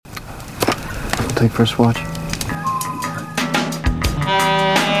take first watch.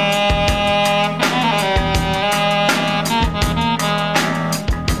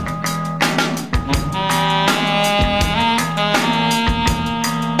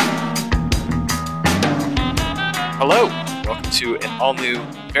 Hello, welcome to an all-new,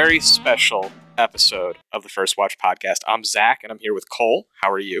 very special episode of the First Watch podcast. I'm Zach, and I'm here with Cole. How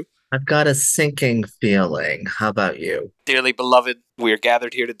are you? I've got a sinking feeling. How about you? Dearly beloved, we are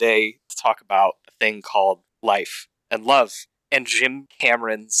gathered here today to talk about a thing called life and love and Jim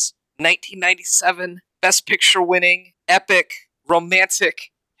Cameron's 1997 Best Picture winning, epic,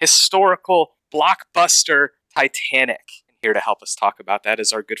 romantic, historical blockbuster Titanic. And here to help us talk about that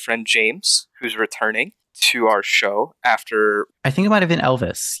is our good friend James, who's returning to our show after... I think it might have been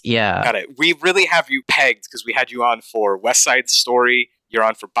Elvis. Yeah. Got it. We really have you pegged because we had you on for West Side Story. You're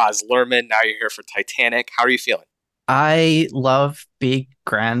on for Baz Luhrmann. Now you're here for Titanic. How are you feeling? I love big,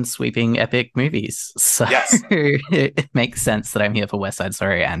 grand, sweeping, epic movies. So Yes. It makes sense that I'm here for West Side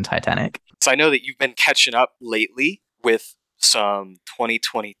Story and Titanic. So I know that you've been catching up lately with some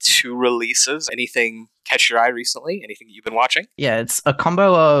 2022 releases. Anything catch your eye recently? Anything that you've been watching? Yeah, it's a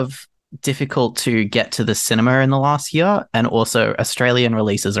combo of difficult to get to the cinema in the last year, and also Australian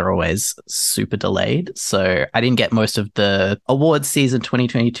releases are always super delayed. So I didn't get most of the awards season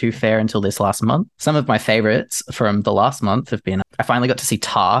 2022 fair until this last month. Some of my favorites from the last month have been, I finally got to see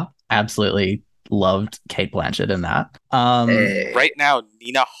Tar. Absolutely loved Cate Blanchett in that. Hey. Right now,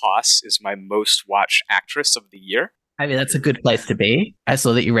 Nina Hoss is my most watched actress of the year. I mean, that's a good place to be. I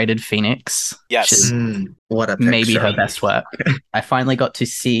saw that you rated Phoenix. Yes. Which is What a picture. maybe her best work. I finally got to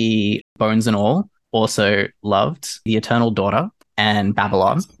see Bones and All. Also loved The Eternal Daughter and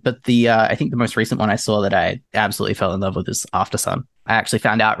Babylon. But I think the most recent one I saw that I absolutely fell in love with is After Sun. I actually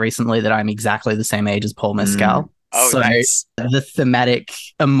found out recently that I'm exactly the same age as Paul Mescal. Oh, so nice. The thematic,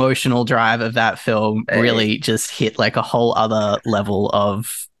 emotional drive of that film really just hit like a whole other level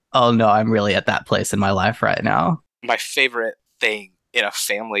of, oh no, I'm really at that place in my life right now. My favorite thing in a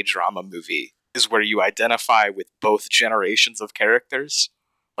family drama movie is where you identify with both generations of characters,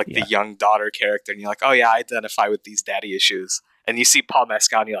 like the young daughter character, and you're like, oh yeah, I identify with these daddy issues. And you see Paul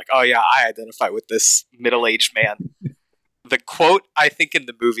Mescal, and you're like, oh yeah, I identify with this middle-aged man. The quote, I think, in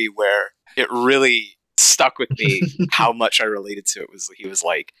the movie where it really stuck with me, how much I related to it, was he was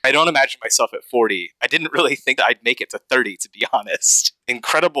like, I don't imagine myself at 40. I didn't really think I'd make it to 30, to be honest.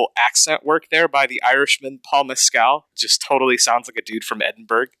 Incredible accent work there by the Irishman Paul Mescal. Just totally sounds like a dude from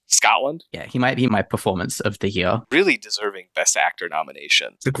Edinburgh, Scotland. Yeah, he might be my performance of the year. Really deserving Best Actor nomination.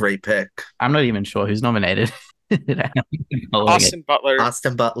 It's a great pick. I'm not even sure who's nominated. Austin Butler.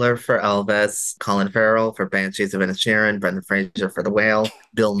 Austin Butler for Elvis, Colin Farrell for Banshees of Inisherin, Brendan Fraser for The Whale,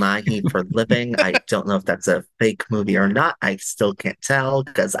 Bill Nighy for Living. I don't know if that's a fake movie or not. I still can't tell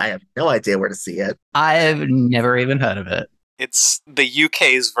because I have no idea where to see it. I've never even heard of it. It's the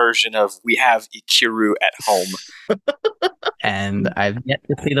UK's version of We Have Ikiru at Home. And I've yet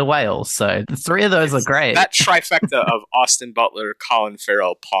to see The Whale, so the three of those are great. That trifecta of Austin Butler, Colin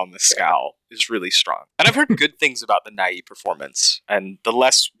Farrell, Paul Mescal is really strong. And I've heard good things about the Nighy performance, and the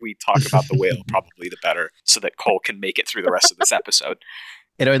less we talk about The Whale, probably the better, so that Cole can make it through the rest of this episode.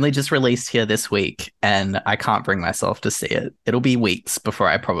 It only just released here this week, and I can't bring myself to see it. It'll be weeks before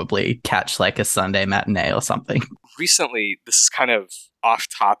I probably catch like a Sunday matinee or something. Recently, this is kind of off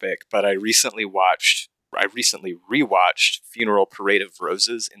topic, but I recently rewatched Funeral Parade of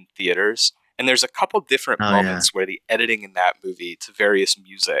Roses in theaters, and there's a couple different moments where the editing in that movie to various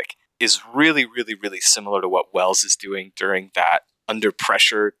music is really, really, really similar to what Wells is doing during that under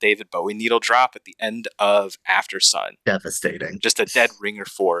pressure David Bowie needle drop at the end of After Sun. Devastating. Just a dead ringer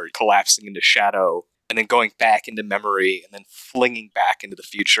for collapsing into shadow, and then going back into memory, and then flinging back into the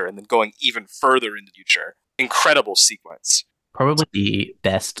future, and then going even further into the future. Incredible sequence. Probably the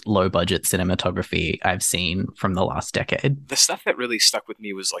best low-budget cinematography I've seen from the last decade. The stuff that really stuck with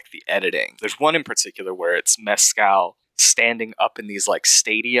me was like the editing. There's one in particular where it's Mescal standing up in these like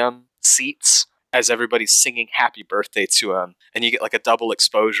stadium seats as everybody's singing happy birthday to him, and you get like a double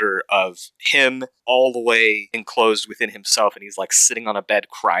exposure of him all the way enclosed within himself, and he's like sitting on a bed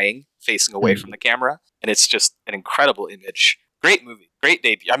crying, facing away from the camera, and it's just an incredible image. Great movie, great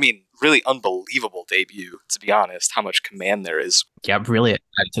debut. I mean, really unbelievable debut, to be honest, how much command there is. Yeah, I'm really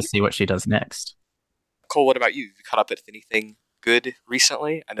excited to see what she does next. Cole, what about you? Have you caught up with anything good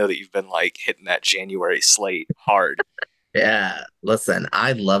recently? I know that you've been like hitting that January slate hard. Yeah, listen,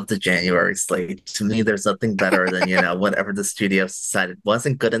 I love the January slate. To me, there's nothing better than, whatever the studio decided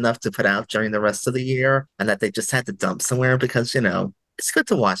wasn't good enough to put out during the rest of the year and that they just had to dump somewhere because, it's good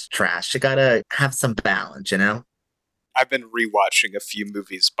to watch trash. You gotta have some balance, I've been rewatching a few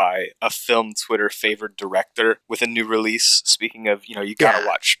movies by a film Twitter favored director with a new release. Speaking of, you gotta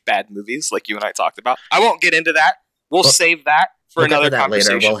watch bad movies like you and I talked about. I won't get into that. We'll save that for another get to that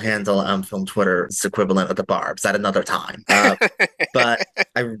conversation. later. We'll handle film Twitter's equivalent of the barbs at another time. But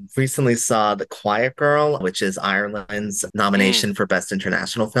I recently saw The Quiet Girl, which is Ireland's nomination for Best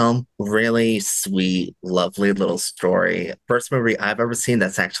International Film. Really sweet, lovely little story. First movie I've ever seen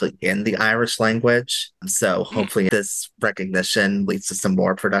that's actually in the Irish language. So hopefully this recognition leads to some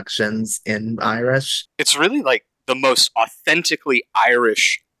more productions in Irish. It's really like the most authentically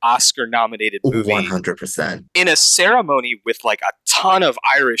Irish Oscar-nominated movie. 100%. In a ceremony with like a ton of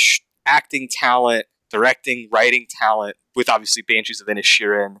Irish acting talent, directing, writing talent, with obviously Banshees of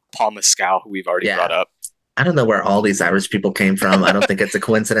Inisherin, Paul Mescal, who we've already brought up. I don't know where all these Irish people came from. I don't think it's a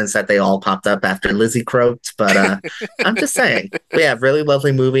coincidence that they all popped up after Lizzie croaked, but I'm just saying. But yeah, really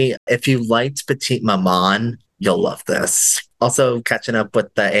lovely movie. If you liked Petite Maman, you'll love this. Also, catching up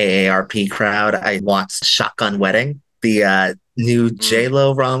with the AARP crowd, I watched Shotgun Wedding, the new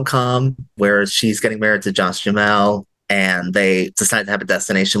J-Lo rom-com where she's getting married to Josh Duhamel, and they decide to have a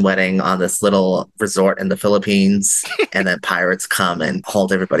destination wedding on this little resort in the Philippines, and then pirates come and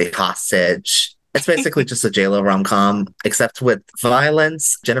hold everybody hostage. It's basically just a J-Lo rom-com, except with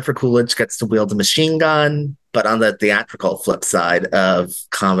violence. Jennifer Coolidge gets to wield a machine gun. But on the theatrical flip side of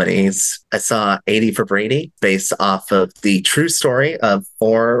comedies, I saw 80 for Brady, based off of the true story of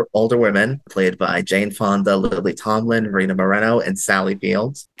 4 older women, played by Jane Fonda, Lily Tomlin, Rita Moreno, and Sally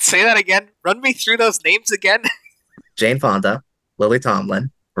Fields. Say that again. Run me through those names again. Jane Fonda, Lily Tomlin,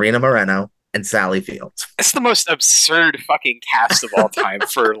 Rita Moreno, and Sally Fields. It's the most absurd fucking cast of all time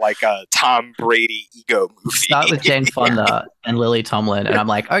for like a Tom Brady ego movie. Start with Jane Fonda and Lily Tomlin, and I'm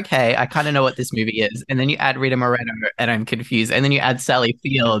like, okay, I kind of know what this movie is. And then you add Rita Moreno, and I'm confused. And then you add Sally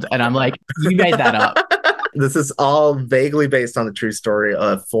Field, and I'm like, you made that up. This is all vaguely based on the true story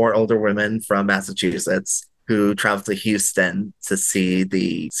of 4 older women from Massachusetts who traveled to Houston to see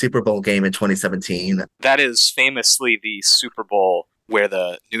the Super Bowl game in 2017. That is famously the Super Bowl where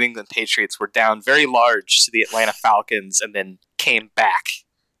the New England Patriots were down very large to the Atlanta Falcons and then came back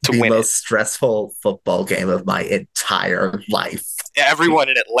to win it. The most stressful football game of my entire life. Everyone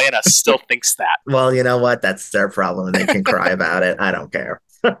in Atlanta still thinks that. Well, you know what? That's their problem, and they can cry about it. I don't care.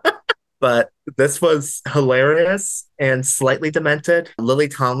 But this was hilarious and slightly demented. Lily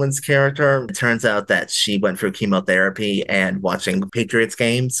Tomlin's character, it turns out that she went through chemotherapy, and watching Patriots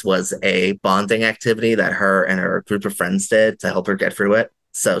games was a bonding activity that her and her group of friends did to help her get through it.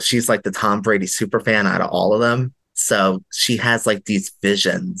 So she's like the Tom Brady superfan out of all of them. So she has like these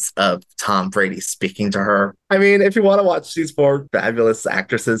visions of Tom Brady speaking to her. I mean, if you want to watch these 4 fabulous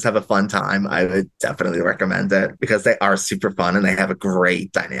actresses have a fun time, I would definitely recommend it because they are super fun and they have a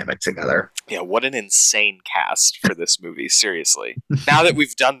great dynamic together. Yeah, what an insane cast for this movie, seriously. Now that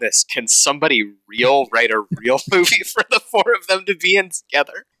we've done this, can somebody write a real movie for the 4 of them to be in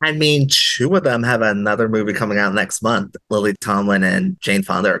together? I mean, 2 of them have another movie coming out next month. Lily Tomlin and Jane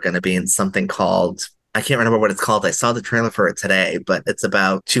Fonda are going to be in something called... I can't remember what it's called. I saw the trailer for it today, but it's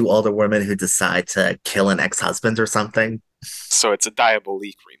about 2 older women who decide to kill an ex-husband or something. So it's a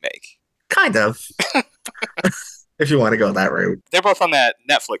Diabolique remake. Kind of. If you want to go that route. They're both on that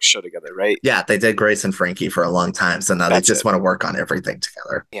Netflix show together, right? Yeah, they did Grace and Frankie for a long time, so now they just want to work on everything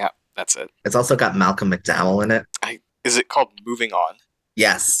together. Yeah, that's it. It's also got Malcolm McDowell in it. Is it called Moving On?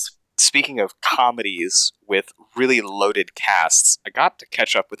 Yes. Speaking of comedies with really loaded casts, I got to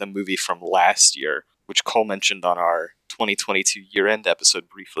catch up with a movie from last year, which Cole mentioned on our 2022 year-end episode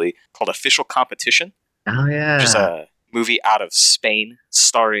briefly, called Official Competition. Oh, yeah. Which is a movie out of Spain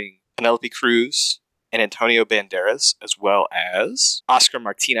starring Penelope Cruz and Antonio Banderas, as well as Oscar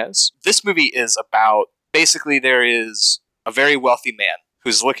Martinez. This movie is about, basically there is a very wealthy man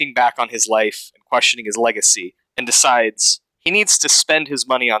who's looking back on his life and questioning his legacy and decides he needs to spend his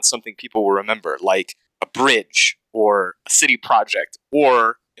money on something people will remember, like a bridge or a city project,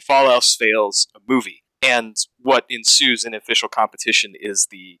 or if all else fails, a movie. And what ensues in Official Competition is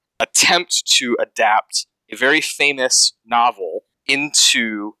the attempt to adapt a very famous novel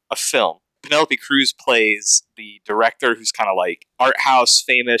into a film. Penelope Cruz plays the director who's kind of like art house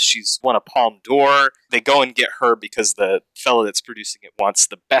famous. She's won a Palme d'Or. They go and get her because the fellow that's producing it wants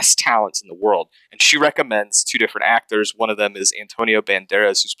the best talents in the world. And she recommends 2 different actors. One of them is Antonio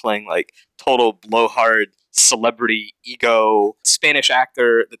Banderas, who's playing like total blowhard celebrity ego Spanish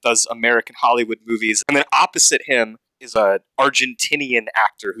actor that does American Hollywood movies. And then opposite him is an Argentinian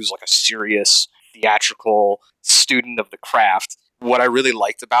actor who's like a serious theatrical student of the craft. What I really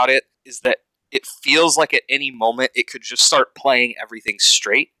liked about it is that it feels like at any moment it could just start playing everything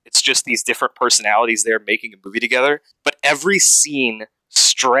straight. It's just these different personalities there making a movie together. But every scene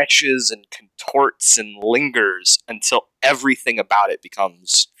stretches and contorts and lingers until everything about it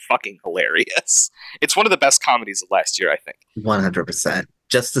becomes fucking hilarious. It's one of the best comedies of last year, I think. 100%.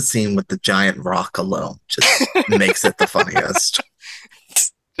 Just the scene with the giant rock alone just makes it the funniest.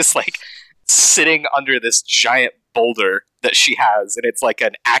 Just like sitting under this giant boulder that she has, and it's like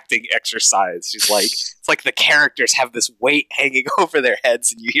an acting exercise. She's like, it's like the characters have this weight hanging over their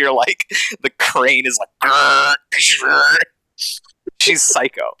heads, and you hear like the crane is like, grr, grr. She's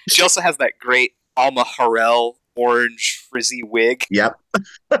psycho. She also has that great Alma Harrell orange frizzy wig. Yep.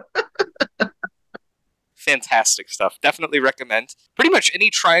 Fantastic stuff. Definitely recommend. Pretty much any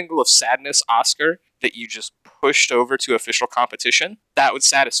Triangle of Sadness Oscar that you just pushed over to official competition, that would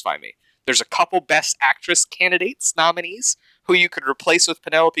satisfy me. There's a couple Best Actress candidates, nominees, who you could replace with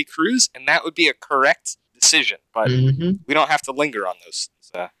Penelope Cruz, and that would be a correct decision. But we don't have to linger on those.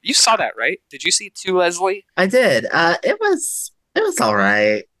 You saw that, right? Did you see it too, Leslie? I did. It was all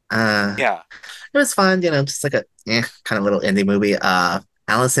right. Yeah. It was fun, just like a kind of little indie movie.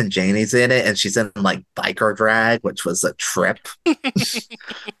 Allison Janney's in it, and she's in like biker drag, which was a trip.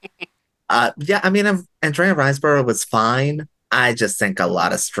 Yeah, I mean, Andrea Riseborough was fine. I just think a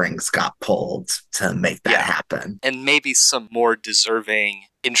lot of strings got pulled to make that happen. And maybe some more deserving,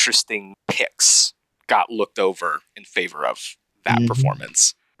 interesting picks got looked over in favor of that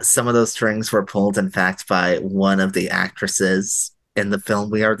performance. Some of those strings were pulled, in fact, by one of the actresses in the film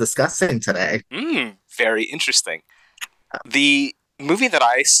we are discussing today. Very interesting. The movie that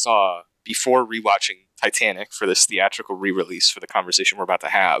I saw before rewatching Titanic for this theatrical re-release for the conversation we're about to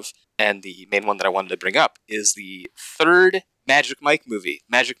have, and the main one that I wanted to bring up, is the third Magic Mike movie,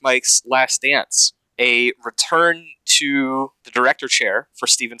 Magic Mike's Last Dance, a return to the director chair for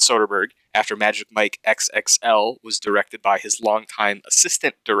Steven Soderbergh after Magic Mike XXL was directed by his longtime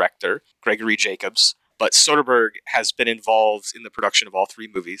assistant director, Gregory Jacobs. But Soderbergh has been involved in the production of all three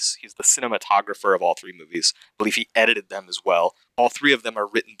movies. He's the cinematographer of all three movies. I believe he edited them as well. All three of them are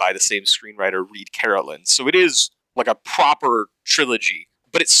written by the same screenwriter, Reed Carolyn. So it is like a proper trilogy.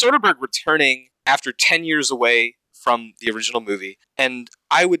 But it's Soderbergh returning after 10 years away from the original movie. And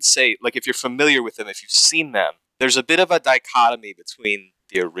I would say, like, if you're familiar with them, if you've seen them, there's a bit of a dichotomy between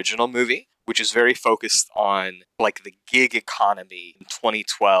the original movie, which is very focused on like the gig economy in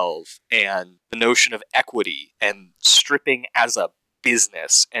 2012 and the notion of equity and stripping as a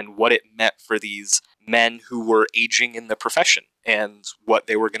business and what it meant for these men who were aging in the profession and what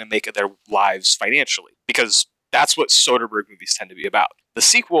they were going to make of their lives financially. Because that's what Soderbergh movies tend to be about. The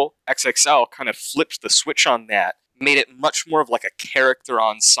sequel, XXL, kind of flipped the switch on that, made it much more of like a character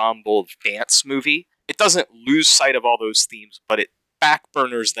ensemble dance movie. It doesn't lose sight of all those themes, but it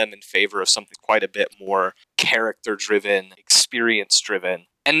backburners them in favor of something quite a bit more character-driven, experience-driven.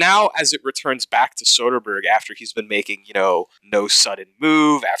 And now, as it returns back to Soderbergh after he's been making, No Sudden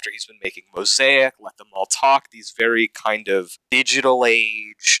Move, after he's been making Mosaic, Let Them All Talk, these very kind of digital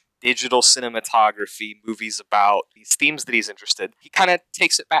age, digital cinematography movies about these themes that he's interested, he kind of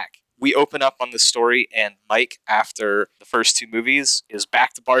takes it back. We open up on the story, and Mike, after the first two movies, is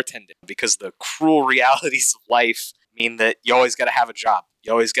back to bartending because the cruel realities of life mean that you always got to have a job.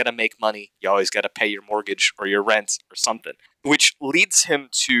 You always got to make money. You always got to pay your mortgage or your rent or something, which leads him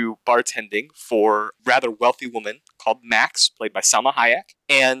to bartending for a rather wealthy woman called Max, played by Salma Hayek.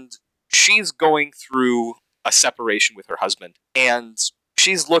 And she's going through a separation with her husband. And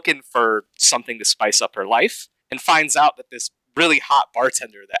she's looking for something to spice up her life and finds out that this really hot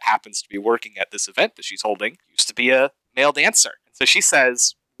bartender that happens to be working at this event that she's holding used to be a male dancer. And so she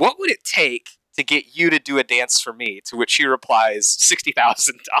says, "What would it take to get you to do a dance for me?" To which he replies,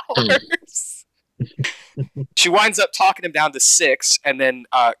 $60,000. She winds up talking him down to $6,000. And then,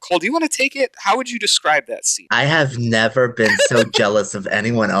 Cole, do you want to take it? How would you describe that scene? I have never been so jealous of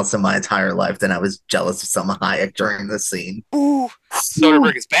anyone else in my entire life than I was jealous of Selma Hayek during this scene. Ooh,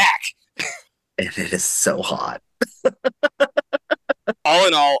 Soderbergh is back. And it is so hot. All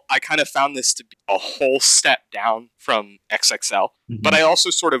in all, I kind of found this to be a whole step down from XXL, but I also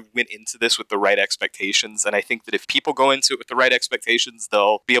sort of went into this with the right expectations, and I think that if people go into it with the right expectations,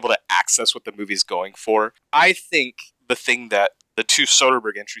 they'll be able to access what the movie's going for. I think the thing that the two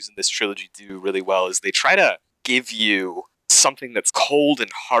Soderbergh entries in this trilogy do really well is they try to give you something that's cold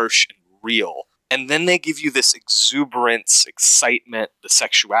and harsh and real, and then they give you this exuberance, excitement, the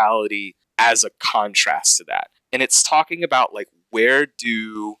sexuality as a contrast to that. And it's talking about, like, where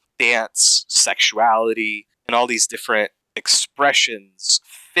do dance, sexuality, and all these different expressions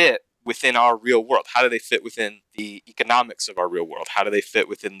fit within our real world? How do they fit within the the economics of our real world? How do they fit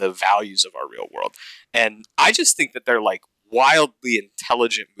within the values of our real world? And I just think that they're like wildly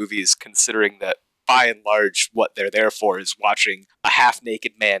intelligent movies, considering that by and large, what they're there for is watching a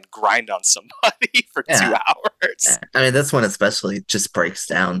half-naked man grind on somebody for 2 hours. I mean, this one especially just breaks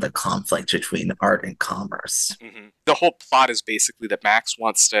down the conflict between art and commerce. Mm-hmm. The whole plot is basically that Max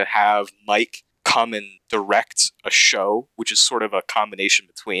wants to have Mike come and direct a show, which is sort of a combination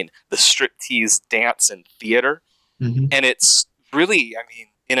between the striptease, dance, and theater. Mm-hmm. And it's really, I mean,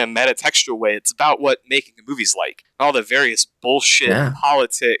 in a metatextual way, it's about what making a movie's like. All the various bullshit,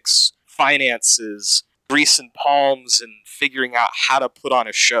 politics, finances, grease and palms, and figuring out how to put on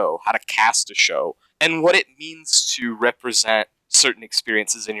a show, how to cast a show, and what it means to represent certain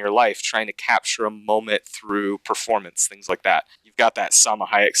experiences in your life, trying to capture a moment through performance, things like that. You've got that Salma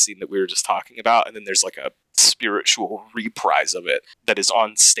Hayek scene that we were just talking about, and then there's like a spiritual reprise of it that is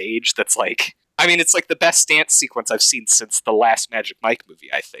on stage that's like, I mean, it's like the best dance sequence I've seen since the last Magic Mike movie,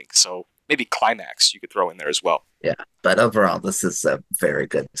 I think. So maybe Climax you could throw in there as well. Yeah, but overall, this is a very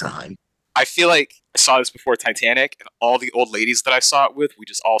good time. I feel like I saw this before Titanic, and all the old ladies that I saw it with, we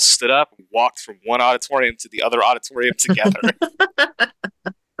just all stood up and walked from one auditorium to the other auditorium together.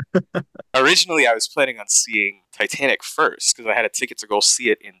 Originally, I was planning on seeing Titanic first, because I had a ticket to go see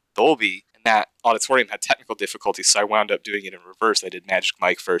it in Dolby, and that auditorium had technical difficulties, so I wound up doing it in reverse. I did Magic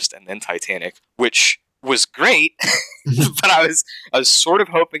Mike first, and then Titanic, which was great, but I was sort of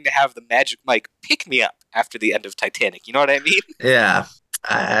hoping to have the Magic Mike pick me up after the end of Titanic. You know what I mean? Yeah,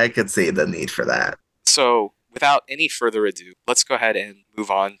 I could see the need for that. So, without any further ado, let's go ahead and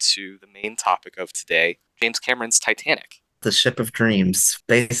move on to the main topic of today, James Cameron's Titanic. The Ship of Dreams.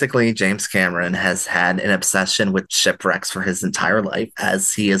 Basically, James Cameron has had an obsession with shipwrecks for his entire life,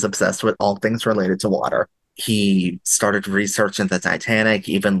 as he is obsessed with all things related to water. He started researching the Titanic,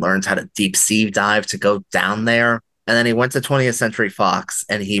 even learned how to deep sea dive to go down there. And then he went to 20th Century Fox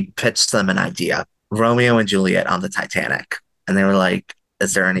and he pitched them an idea, Romeo and Juliet on the Titanic. And they were like,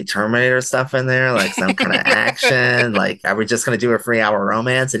 is there any Terminator stuff in there? Like some kind of action? Like, are we just going to do a 3-hour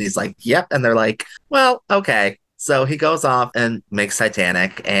romance? And he's like, yep. And they're like, well, okay. So he goes off and makes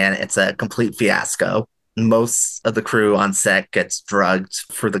Titanic, and it's a complete fiasco. Most of the crew on set gets drugged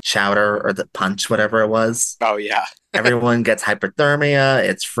for the chowder or the punch, whatever it was. Oh, yeah. Everyone gets hypothermia.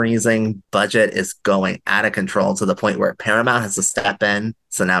 It's freezing. Budget is going out of control to the point where Paramount has to step in.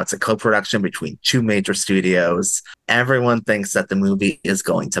 So now it's a co-production between 2 major studios. Everyone thinks that the movie is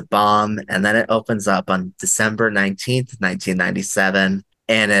going to bomb. And then it opens up on December 19th, 1997,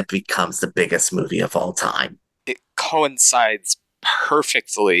 and it becomes the biggest movie of all time. It coincides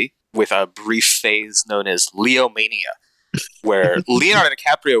perfectly with a brief phase known as Leomania, where Leonardo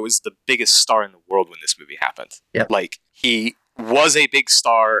DiCaprio was the biggest star in the world when this movie happened. Yep. Like, he was a big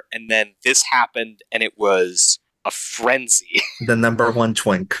star, and then this happened, and it was a frenzy. The number one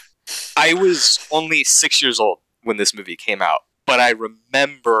twink. I was only 6 years old when this movie came out, but I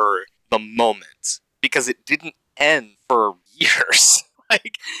remember the moment, because it didn't end for years.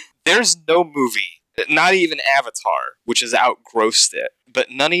 Like, there's no movie, not even Avatar, which has outgrossed it, but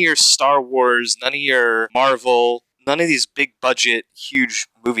none of your Star Wars, none of your Marvel, none of these big budget, huge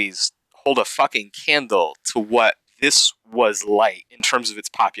movies hold a fucking candle to what this was like in terms of its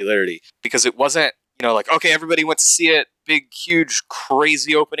popularity. Because it wasn't, you know, like, okay, everybody went to see it, big, huge,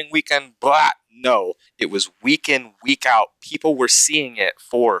 crazy opening weekend, blah. No, it was week in, week out. People were seeing it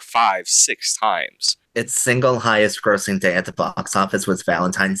 4, 5, 6 times. Its single highest grossing day at the box office was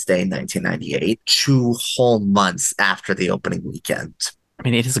Valentine's Day 1998, 2 whole months after the opening weekend. I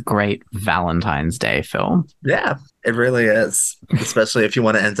mean, it is a great Valentine's Day film. Yeah, it really is, especially if you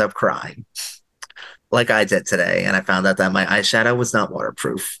want to end up crying. Like I did today, and I found out that my eyeshadow was not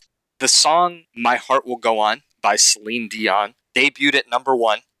waterproof. The song My Heart Will Go On by Celine Dion debuted at number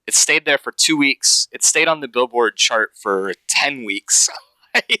 1. It stayed there for 2 weeks. It stayed on the Billboard chart for 10 weeks.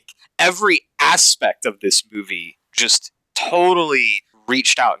 Like, every aspect of this movie just totally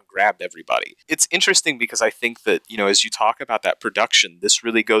reached out and grabbed everybody. It's interesting because I think that, you know, as you talk about that production, this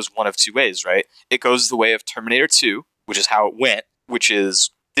really goes one of 2 ways, right? It goes the way of Terminator 2, which is how it went, which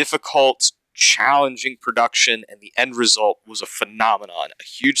is difficult, challenging production, and the end result was a phenomenon, a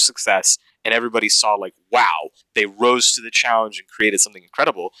huge success, and everybody saw like, wow, they rose to the challenge and created something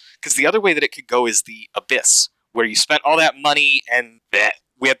incredible. Because the other way that it could go is the abyss, where you spent all that money and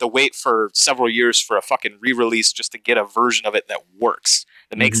we had to wait for several years for a fucking re-release just to get a version of it that works,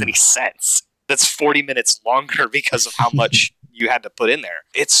 that makes any sense. That's 40 minutes longer because of how much you had to put in there.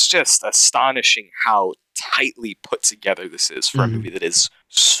 It's just astonishing how tightly put together this is for a movie that is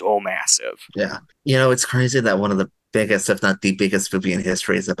so massive. Yeah. You know, it's crazy that one of the biggest, if not the biggest movie in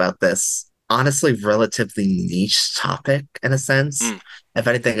history is about this. honestly relatively niche topic in a sense. Mm. If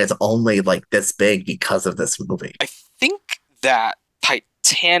anything, it's only like this big because of this movie. I think that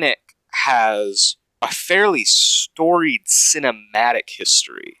Titanic has a fairly storied cinematic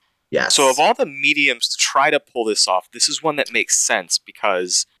history. So, of Yes. all the mediums to try to pull this off, this is one that makes sense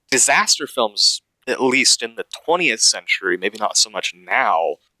because disaster films, at least in the 20th century, maybe not so much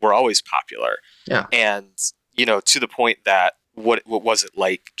now, were always popular. Yeah. And, to the point that what was it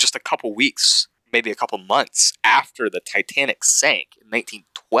like just a couple weeks, maybe a couple months after the Titanic sank in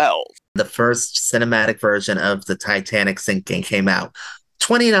 1912? The first cinematic version of the Titanic sinking came out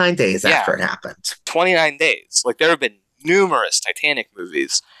 29 days Yeah, after it happened. 29 days. Like, there have been numerous Titanic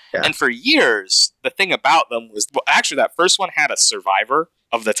movies. Yeah. And for years, the thing about them was, well, actually, that first one had a survivor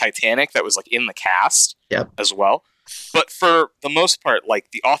of the Titanic that was like in the cast as well. But for the most part,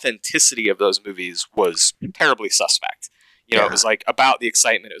 like the authenticity of those movies was terribly suspect. It was like about the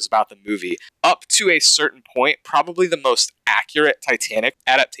excitement. It was about the movie. Up to a certain point, probably the most accurate Titanic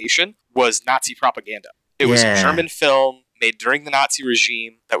adaptation was Nazi propaganda. It was a German film made during the Nazi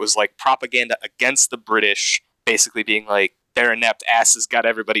regime that was like propaganda against the British, basically being like, their inept asses got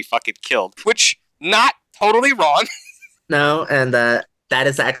everybody fucking killed, which not totally wrong. No, and that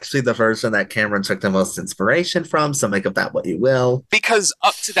is actually the version that Cameron took the most inspiration from, so make of that what you will. Because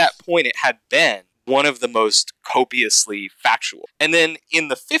up to that point, it had been one of the most copiously factual. And then in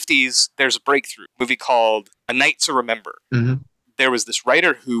the 50s, there's a breakthrough movie called A Night to Remember. Mm-hmm. There was this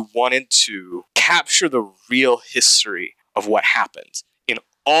writer who wanted to capture the real history of what happened in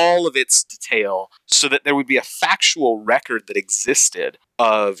all of its detail so that there would be a factual record that existed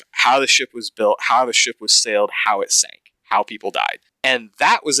of how the ship was built, how the ship was sailed, how it sank, how people died. And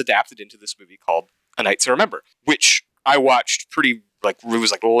that was adapted into this movie called A Night to Remember, which I watched it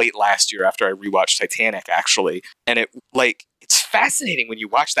was like late last year after I rewatched Titanic, actually. And it's fascinating when you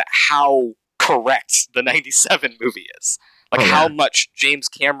watch that how correct the 97 movie is. How much James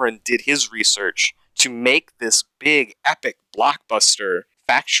Cameron did his research to make this big, epic blockbuster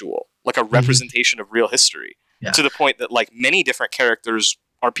factual, like a representation of real history, to the point that like many different characters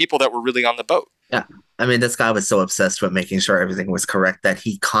are people that were really on the boat. Yeah. I mean, this guy was so obsessed with making sure everything was correct that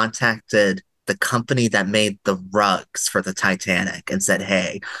he contacted the company that made the rugs for the Titanic and said,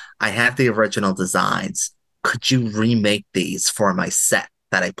 hey, I have the original designs. Could you remake these for my set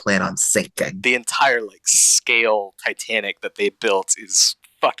that I plan on sinking? The entire scale Titanic that they built is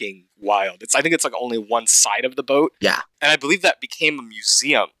fucking wild. I think it's like only one side of the boat. Yeah. And I believe that became a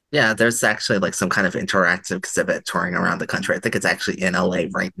museum. Yeah, there's actually like some kind of interactive exhibit touring around the country. I think it's actually in LA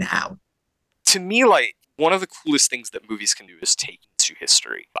right now. To me, one of the coolest things that movies can do is take into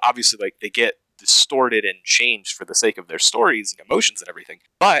history. Obviously, they get distorted and changed for the sake of their stories and emotions and everything.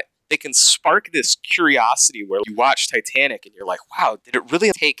 But they can spark this curiosity where you watch Titanic and you're like, wow, did it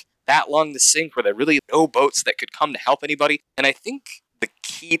really take that long to sink? Were there really no boats that could come to help anybody? And I think the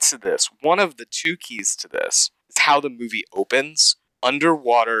key to this, one of the two keys to this, is how the movie opens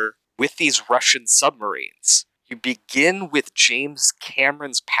underwater with these Russian submarines. You begin with James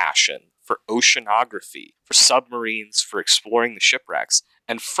Cameron's passion for oceanography, for submarines, for exploring the shipwrecks.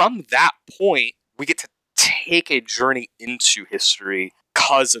 And from that point, we get to take a journey into history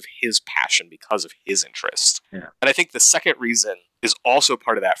because of his passion, because of his interest. Yeah. And I think the second reason is also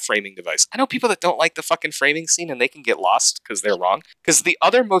part of that framing device. I know people that don't like the fucking framing scene and they can get lost because they're wrong. Because the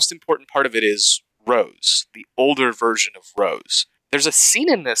other most important part of it is Rose, the older version of Rose. There's a scene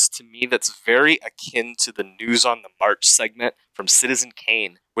in this, to me, that's very akin to the News on the March segment from Citizen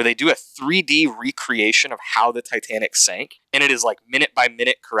Kane, where they do a 3D recreation of how the Titanic sank, and it is minute by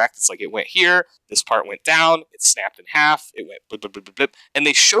minute correct. It's it went here, this part went down, it snapped in half, it went blip, blip, blip, blip, blip. And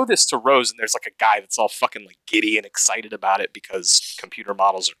they show this to Rose, and there's a guy that's all fucking giddy and excited about it because computer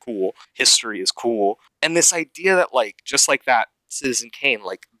models are cool, history is cool. And this idea that just like that Citizen Kane,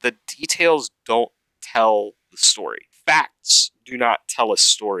 the details don't tell the story. Facts do not tell a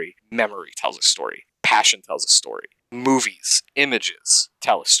story. Memory tells a story. Passion tells a story. Movies, images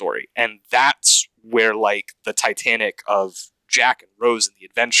tell a story. And that's where the Titanic of Jack and Rose and the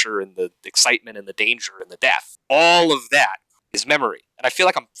adventure and the excitement and the danger and the death, all of that is memory. And I feel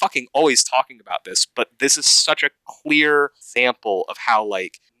like I'm fucking always talking about this, but this is such a clear example of how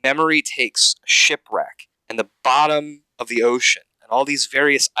memory takes a shipwreck and the bottom of the ocean and all these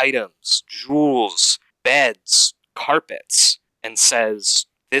various items, jewels, beds, carpets, and says,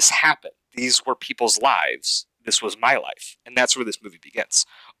 this happened. These were people's lives. This was my life. And that's where this movie begins.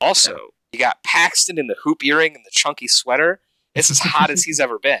 Also, you got Paxton in the hoop earring and the chunky sweater. It's as hot as he's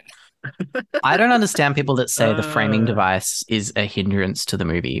ever been. I don't understand people that say the framing Uh, device is a hindrance to the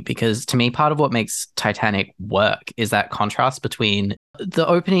movie, because to me, part of what makes Titanic work is that contrast between the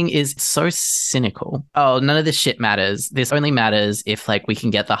opening is so cynical. Oh, none of this shit matters. This only matters if like we can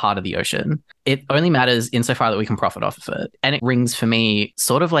get the heart of the ocean. It only matters insofar that we can profit off of it. And it rings for me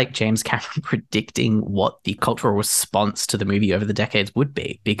sort of like James Cameron predicting what the cultural response to the movie over the decades would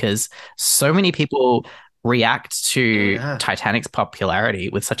be, because so many people react to yeah. Titanic's popularity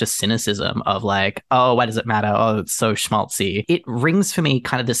with such a cynicism of like, oh, why does it matter? Oh, it's so schmaltzy. It rings for me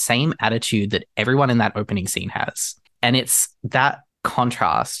kind of the same attitude that everyone in that opening scene has. And it's that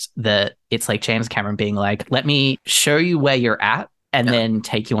contrast that it's like James Cameron being like, let me show you where you're at and Yeah. then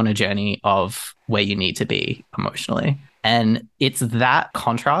take you on a journey of where you need to be emotionally. And it's that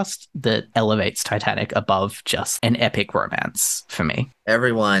contrast that elevates Titanic above just an epic romance for me.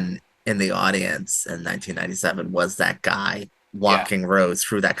 Everyone in the audience in 1997 was that guy Yeah. walking Rose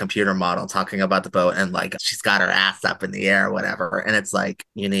through that computer model, talking about the boat, and like she's got her ass up in the air or whatever. And it's like,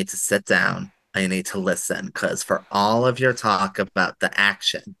 you need to sit down and you need to listen because for all of your talk about the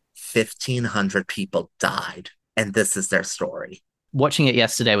action, 1,500 people died. And this is their story. Watching it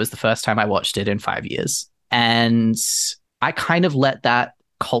yesterday was the first time I watched it in 5 years. And I kind of let that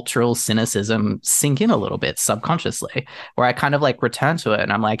cultural cynicism sink in a little bit subconsciously, where I kind of like return to it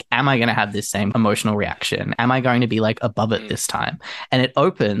and I'm like, am I going to have this same emotional reaction? Am I going to be like above it this time? And it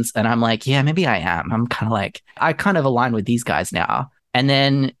opens and I'm like, yeah, maybe I am. I'm kind of like, I kind of align with these guys now. And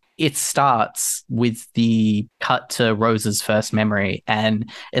then it starts with the cut to Rose's first memory. And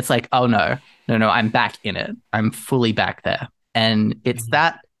it's like, oh no, no, no, I'm back in it. I'm fully back there. And it's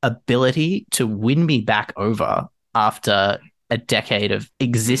that ability to win me back over after a decade of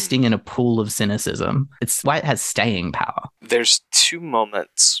existing in a pool of cynicism. It's why it has staying power. There's two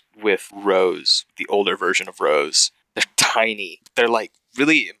moments with Rose, the older version of Rose. They're tiny. They're like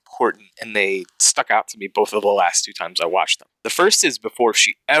really important, and they stuck out to me both of the last two times I watched them. The first is before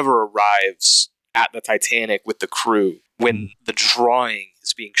she ever arrives at the Titanic with the crew, when the drawing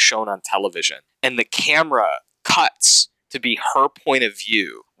is being shown on television, and the camera cuts to be her point of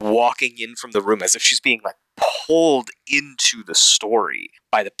view walking in from the room as if she's being like pulled into the story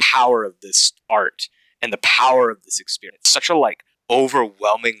by the power of this art and the power of this experience. Such a like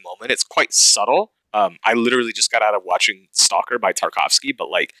overwhelming moment. It's quite subtle. I literally just got out of watching Stalker by Tarkovsky, but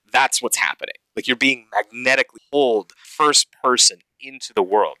like that's what's happening. Like you're being magnetically pulled first person into the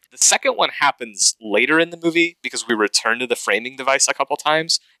world. The second one happens later in the movie because we return to the framing device a couple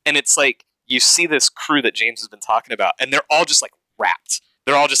times, and it's like you see this crew that James has been talking about, and they're all just like wrapped.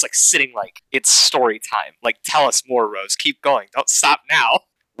 They're all just like sitting like, it's story time. Like, tell us more, Rose. Keep going. Don't stop now.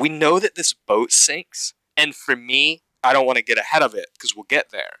 We know that this boat sinks. And for me, I don't want to get ahead of it because we'll get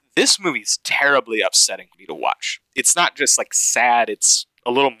there. This movie's terribly upsetting for me to watch. It's not just like sad, it's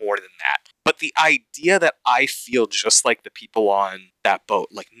a little more than that. But the idea that I feel just like the people on that boat,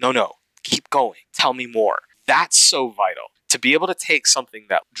 like, no, no, keep going. Tell me more. That's so vital. To be able to take something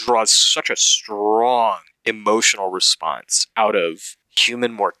that draws such a strong emotional response out of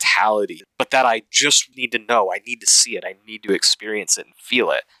human mortality, but that I just need to know, I need to see it, I need to experience it and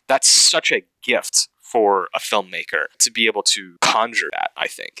feel it. That's such a gift for a filmmaker to be able to conjure that, I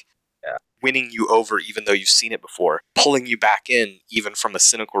think. Yeah. Winning you over even though you've seen it before, pulling you back in even from a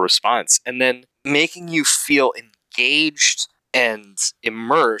cynical response, and then making you feel engaged and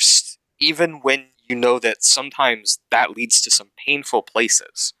immersed even when you know that sometimes that leads to some painful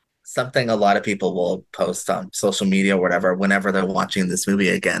places. Something a lot of people will post on social media or whatever whenever they're watching this movie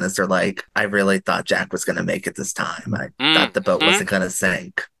again is they're like, I really thought Jack was going to make it this time. I thought the boat wasn't going to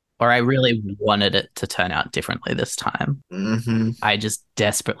sink. Or I really wanted it to turn out differently this time. I just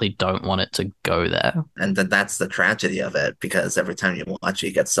desperately don't want it to go there. And then that's the tragedy of it because every time you watch it,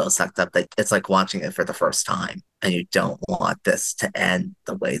 you get so sucked up that it's like watching it for the first time. And you don't want this to end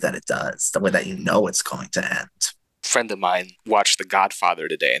the way that it does, the way that you know it's going to end. Friend of mine watched The Godfather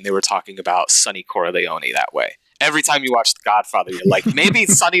today, and they were talking about Sonny Corleone that way. Every time you watch The Godfather, you're like, maybe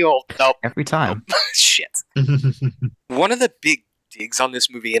Sonny will... Nope. Every time. Nope. Shit. One of the big digs on this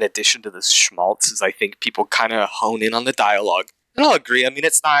movie, in addition to the schmaltz, is I think people kind of hone in on the dialogue. And I'll agree. I mean,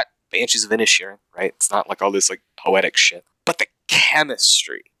 it's not Banshees of Inisherin, right? It's not like all this like poetic shit. But the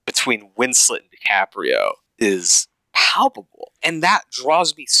chemistry between Winslet and DiCaprio is palpable. And that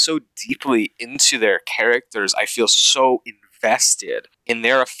draws me so deeply into their characters. I feel so invested in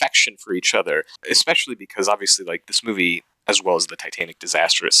their affection for each other, especially because obviously like this movie, as well as the Titanic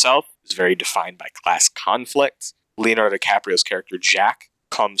disaster itself, is very defined by class conflict. Leonardo DiCaprio's character Jack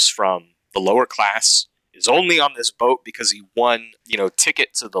comes from the lower class, is only on this boat because he won,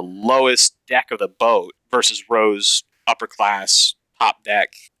 ticket to the lowest deck of the boat versus Rose, upper class, top deck.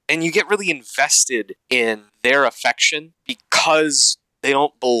 And you get really invested in their affection because they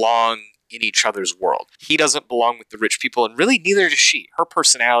don't belong in each other's world. He doesn't belong with the rich people, and really neither does she. Her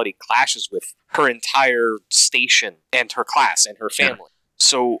personality clashes with her entire station and her class and her family.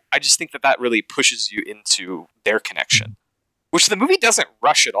 So I just think that really pushes you into their connection. Which the movie doesn't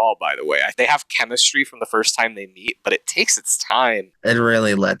rush at all, by the way. They have chemistry from the first time they meet, but it takes its time. It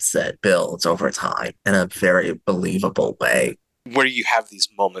really lets it build over time in a very believable way. Where you have these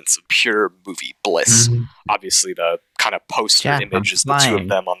moments of pure movie bliss. Mm-hmm. Obviously, the kind of poster image is the two of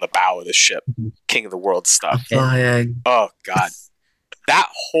them on the bow of the ship. King of the World stuff. Flying. Oh, God. That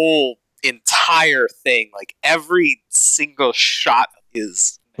whole entire thing, like every single shot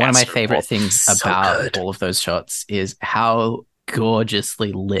is one of my favorite things about all of those shots is how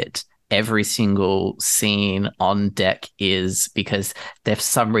gorgeously lit every single scene on deck is, because they're for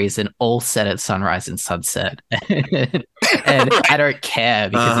some reason all set at sunrise and sunset. And right. I don't care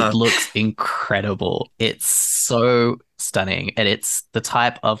because it looks incredible. It's so stunning, and it's the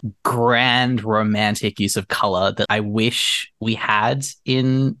type of grand romantic use of color that I wish we had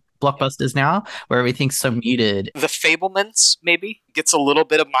in blockbusters now, where everything's so muted. The Fablemans maybe gets a little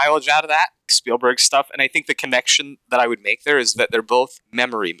bit of mileage out of that Spielberg stuff, and I think the connection that I would make there is that they're both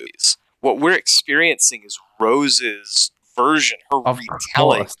memory movies. What we're experiencing is Rose's version, her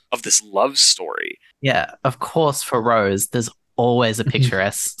retelling of this love story. Yeah, of course, for Rose, there's always a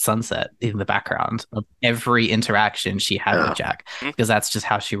picturesque sunset in the background of every interaction she had with Jack, because that's just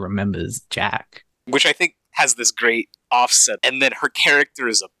how she remembers Jack. Which I think has this great offset, and then her character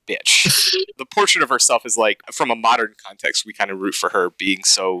is a bitch. The portrait of herself is like, from a modern context, we kind of root for her being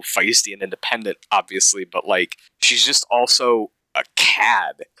so feisty and independent, obviously, but like, she's just also a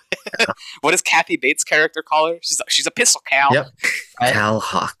cad. What does Kathy Bates' character call her? She's a pistol, Cal. Yep. Cal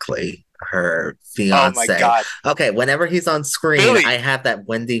Hockley, her fiance. Oh my God. Okay, whenever he's on screen, Billy. I have that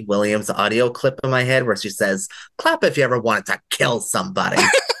Wendy Williams audio clip in my head where she says, "Clap if you ever wanted to kill somebody."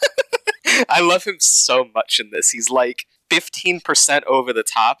 I love him so much in this. He's like 15% over the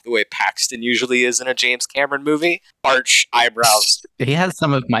top, the way Paxton usually is in a James Cameron movie. Arch eyebrows. He has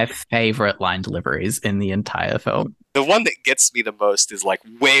some of my favorite line deliveries in the entire film. The one that gets me the most is like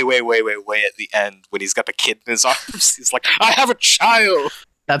way at the end when he's got the kid in his arms. He's like, "I have a child."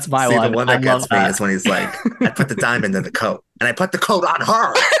 That's my one. The one that gets me is when he's like, "I put the diamond in the coat, and I put the coat on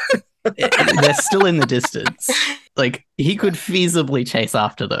her." They're still in the distance. Like, he could feasibly chase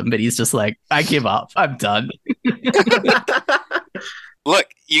after them, but he's just like, "I give up. I'm done." Look,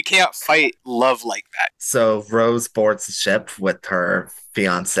 you can't fight love like that. So Rose boards the ship with her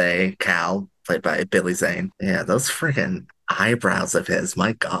fiance, Cal, played by Billy Zane. Yeah, those freaking eyebrows of his,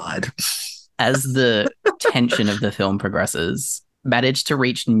 my God. As the tension of the film progresses, manage to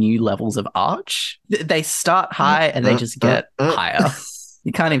reach new levels of arch. They start high and they just get higher.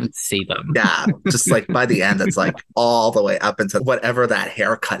 You can't even see them. Yeah, just like by the end, it's like all the way up into whatever that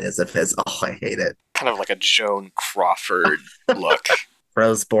haircut is of his. Oh, I hate it. Kind of like a Joan Crawford look.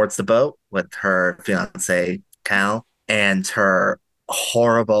 Rose boards the boat with her fiance, Cal, and her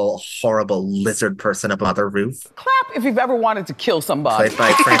horrible lizard person above the roof. Clap if you've ever wanted to kill somebody. Played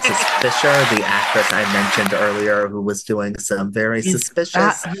by Frances Fisher, the actress I mentioned earlier, who was doing some very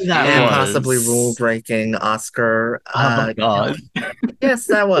suspicious and possibly rule-breaking Oscar. Oh my God. Yes,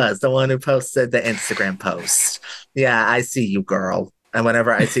 that was the one who posted the Instagram post. Yeah, I see you, girl. And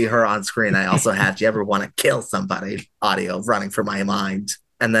whenever I see her on screen, I also have "Do you ever want to kill somebody?" audio running through my mind.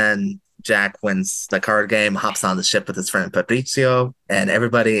 And then Jack wins the card game, hops on the ship with his friend Fabrizio, and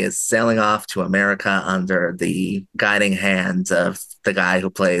everybody is sailing off to America under the guiding hand of the guy who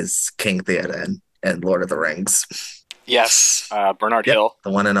plays King Theoden in Lord of the Rings. Yes, Bernard Hill. The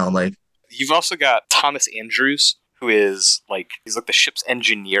one and only. You've also got Thomas Andrews, who is he's like the ship's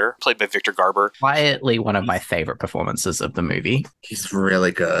engineer, played by Victor Garber. Quietly one of my favorite performances of the movie. He's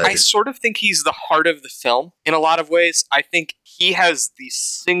really good. I sort of think he's the heart of the film in a lot of ways. I think he has the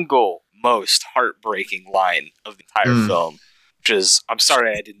single most heartbreaking line of the entire film, which is, "I'm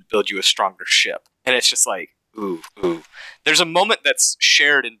sorry I didn't build you a stronger ship." And it's just like, ooh. There's a moment that's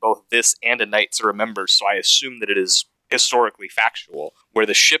shared in both this and A Night to Remember, so I assume that it is historically factual, where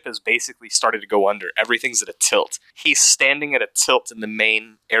the ship has basically started to go under. Everything's at a tilt. He's standing at a tilt in the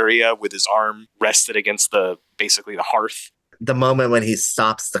main area with his arm rested against basically the hearth. The moment when he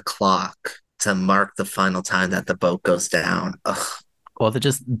stops the clock to mark the final time that the boat goes down. Ugh. Or the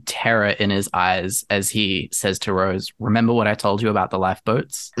just terror in his eyes as he says to Rose, "Remember what I told you about the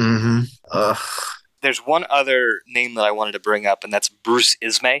lifeboats?" Mm-hmm. Ugh. There's one other name that I wanted to bring up, and that's Bruce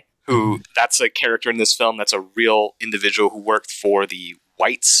Ismay, who that's a character in this film that's a real individual who worked for the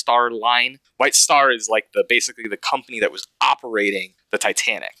White Star Line. White Star is like basically the company that was operating the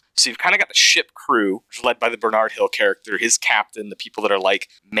Titanic. So you've kind of got the ship crew, which is led by the Bernard Hill character, his captain, the people that are like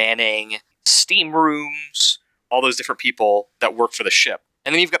manning steam rooms, all those different people that work for the ship.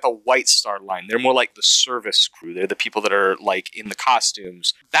 And then you've got the White Star Line. They're more like the service crew. They're the people that are like in the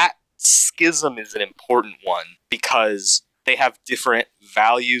costumes. That schism is an important one because they have different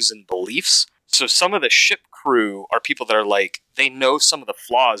values and beliefs. So some of the ship crew are people that are like, they know some of the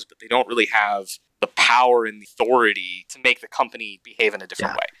flaws, but they don't really have the power and the authority to make the company behave in a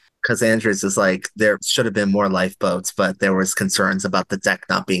different way. Because Andrews is like, there should have been more lifeboats, but there was concerns about the deck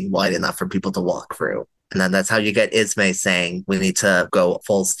not being wide enough for people to walk through. And then that's how you get Ismay saying, we need to go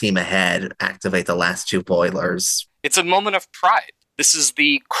full steam ahead, activate the last 2 boilers. It's a moment of pride. This is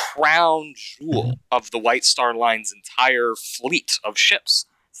the crown jewel of the White Star Line's entire fleet of ships.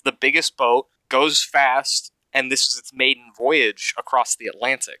 It's the biggest boat, goes fast, and this is its maiden voyage across the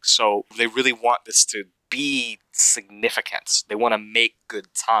Atlantic. So they really want this to be significant. They want to make good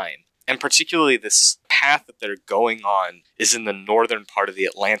time. And particularly this path that they're going on is in the northern part of the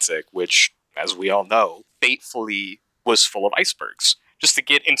Atlantic, which, as we all know, fatefully was full of icebergs. Just to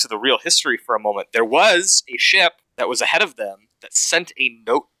get into the real history for a moment, there was a ship that was ahead of them that sent a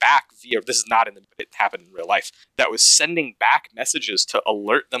note back this is not it happened in real life, that was sending back messages to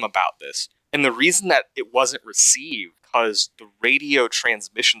alert them about this. And the reason that it wasn't received because the radio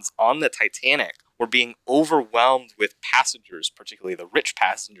transmissions on the Titanic were being overwhelmed with passengers, particularly the rich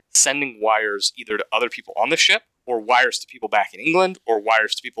passengers, sending wires either to other people on the ship or wires to people back in England or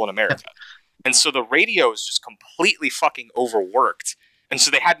wires to people in America. And so the radio was just completely fucking overworked. And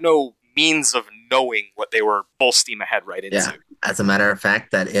so they had no means of knowing what they were full steam ahead right into. Yeah. As a matter of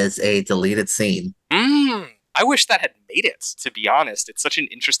fact, that is a deleted scene. I wish that had made it, to be honest. It's such an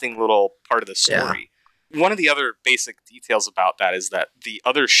interesting little part of the story. Yeah. One of the other basic details about that is that the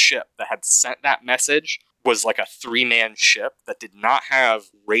other ship that had sent that message was like a 3-man ship that did not have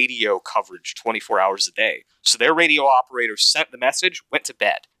radio coverage 24 hours a day. So their radio operator sent the message, went to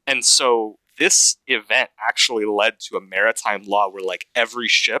bed. And so this event actually led to a maritime law where like every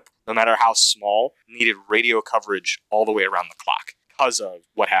ship, no matter how small, needed radio coverage all the way around the clock because of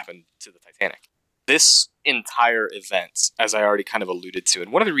what happened to the Titanic. This entire event, as I already kind of alluded to,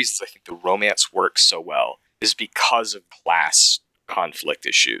 and one of the reasons I think the romance works so well is because of class conflict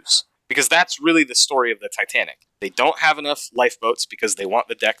issues. Because that's really the story of the Titanic. They don't have enough lifeboats because they want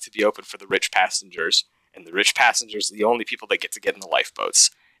the deck to be open for the rich passengers, and the rich passengers are the only people that get in the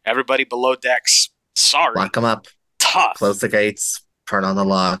lifeboats. Everybody below decks, sorry. Lock them up. Tough. Close the gates. Turn on the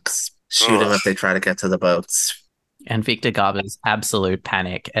locks. Shoot them if they try to get to the boats. And Victor Garber's absolute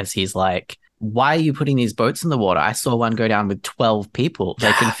panic as he's like, why are you putting these boats in the water? I saw one go down with 12 people.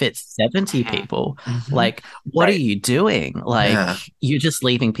 They can fit 70 people. Like, what are you doing? Like, you're just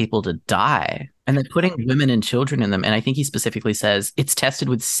leaving people to die. And they're putting women and children in them. And I think he specifically says it's tested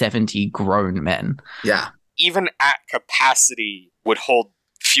with 70 grown men. Yeah. Even at capacity would hold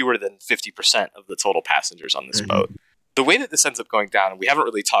fewer than 50% of the total passengers on this boat. The way that this ends up going down, and we haven't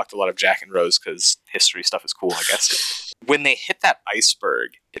really talked a lot of Jack and Rose because history stuff is cool, I guess. When they hit that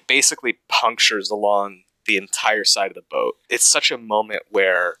iceberg, it basically punctures along the entire side of the boat. It's such a moment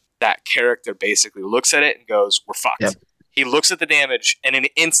where that character basically looks at it and goes, we're fucked. Yep. He looks at the damage, and in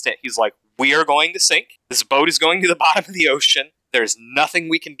an instant, he's like, we are going to sink. This boat is going to the bottom of the ocean. There's nothing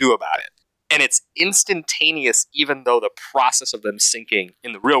we can do about it. And it's instantaneous, even though the process of them sinking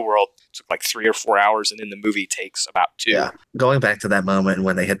in the real world took like 3 or 4 hours, and in the movie takes about 2. Yeah. Going back to that moment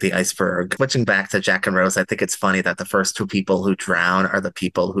when they hit the iceberg, switching back to Jack and Rose, I think it's funny that the first 2 people who drown are the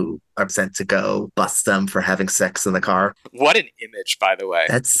people who are sent to go bust them for having sex in the car. What an image, by the way.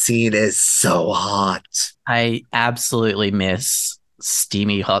 That scene is so hot. I absolutely miss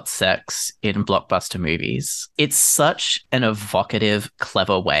steamy hot sex in blockbuster movies. It's such an evocative,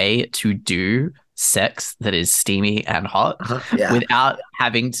 clever way to do sex that is steamy and hot without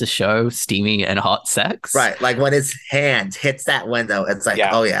having to show steamy and hot sex. Right. Like when his hand hits that window, it's like,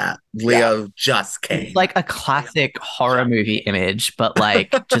 oh yeah, Leo just came. It's like a classic horror movie image, but like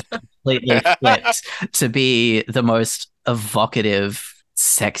just completely flipped to be the most evocative,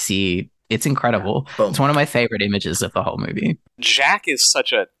 sexy. It's incredible. Boom. It's one of my favorite images of the whole movie. Jack is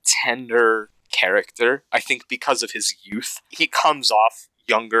such a tender character, I think, because of his youth. He comes off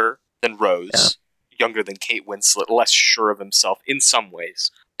younger than Rose, younger than Kate Winslet, less sure of himself in some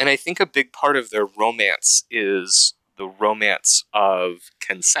ways. And I think a big part of their romance is the romance of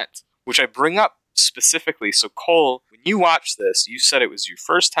consent, which I bring up specifically. So, Cole, when you watched this, you said it was your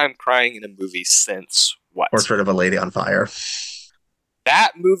first time crying in a movie since what? Portrait of a Lady on Fire.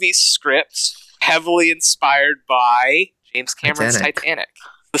 That movie's script, heavily inspired by James Cameron's Titanic.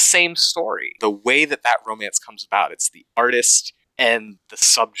 The same story. The way that romance comes about, it's the artist and the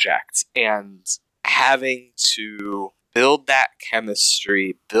subject, and having to build that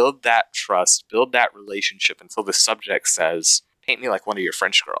chemistry, build that trust, build that relationship until the subject says, paint me like one of your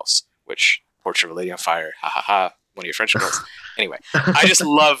French girls, which, Portrait of a Lady on Fire, ha ha ha, one of your French girls. Anyway, I just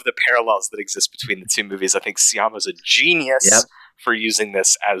love the parallels that exist between the two movies. I think Siama's a genius for using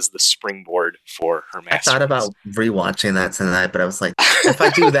this as the springboard for her masterpiece. I thought about rewatching that tonight, but I was like, if I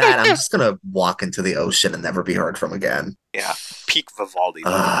do that, I'm just going to walk into the ocean and never be heard from again. Yeah, peak Vivaldi.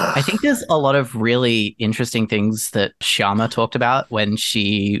 I think there's a lot of really interesting things that Shyama talked about when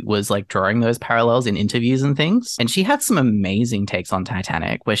she was like drawing those parallels in interviews and things. And she had some amazing takes on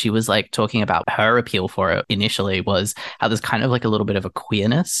Titanic, where she was like talking about her appeal for it initially was how there's kind of like a little bit of a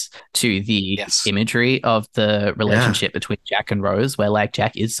queerness to the imagery of the relationship between Jack and Rose, where like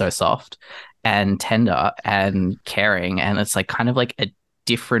Jack is so soft and tender and caring, and it's like kind of like a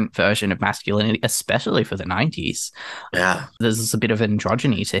different version of masculinity, especially for the 90s. Yeah. There's a bit of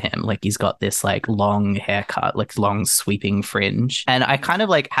androgyny to him. Like he's got this like long haircut, like long sweeping fringe. And I kind of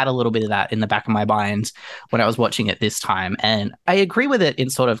like had a little bit of that in the back of my mind when I was watching it this time. And I agree with it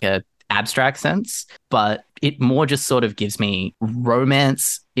in sort of a abstract sense, but it more just sort of gives me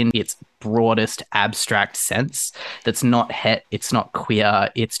romance in its broadest abstract sense. That's not het, it's not queer,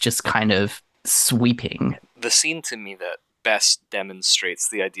 it's just kind of sweeping. The scene to me that best demonstrates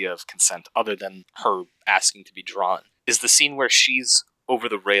the idea of consent, other than her asking to be drawn, is the scene where she's over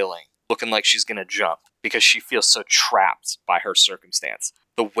the railing looking like she's gonna jump because she feels so trapped by her circumstance.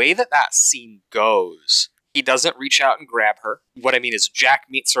 The way that scene goes, he doesn't reach out and grab her. What I mean is Jack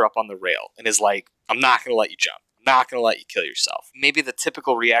meets her up on the rail and is like, I'm not gonna let you jump. I'm not gonna let you kill yourself. Maybe the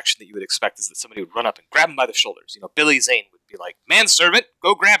typical reaction that you would expect is that somebody would run up and grab him by the shoulders. You know, Billy Zane would be like, manservant,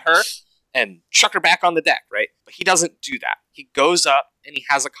 go grab her and chuck her back on the deck, right? But he doesn't do that. He goes up and he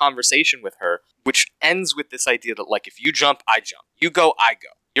has a conversation with her, which ends with this idea that, like, if you jump, I jump. You go, I go.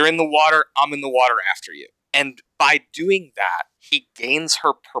 You're in the water, I'm in the water after you. And by doing that, he gains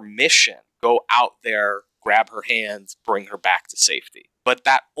her permission. Go out there, grab her hands, bring her back to safety. But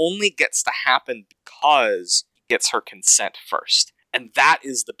that only gets to happen because he gets her consent first. And that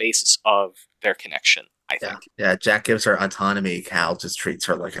is the basis of their connection, I think. Yeah, Jack gives her autonomy. Cal just treats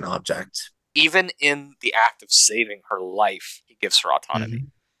her like an object. Even in the act of saving her life, he gives her autonomy.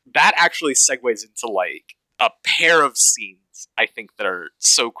 Mm-hmm. That actually segues into like a pair of scenes, I think, that are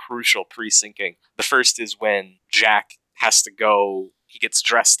so crucial pre-syncing. The first is when Jack has to go, he gets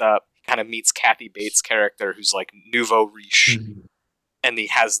dressed up, he kind of meets Kathy Bates' character, who's like nouveau riche, and he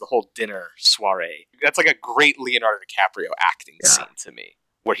has the whole dinner soiree. That's like a great Leonardo DiCaprio acting scene to me,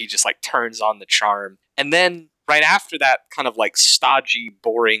 where he just like turns on the charm. And then right after that kind of like stodgy,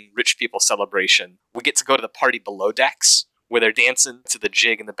 boring rich people celebration, we get to go to the party below decks, where they're dancing to the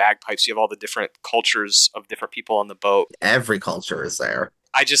jig and the bagpipes. You have all the different cultures of different people on the boat. Every culture is there.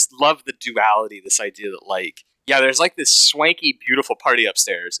 I just love the duality, this idea that like, yeah, there's like this swanky, beautiful party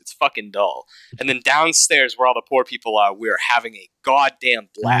upstairs. It's fucking dull. And then downstairs, where all the poor people are, we're having a goddamn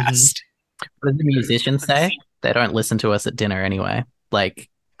blast. What do the musicians say? They don't listen to us at dinner anyway. Like...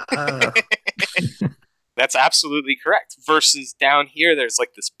 That's absolutely correct. Versus down here, there's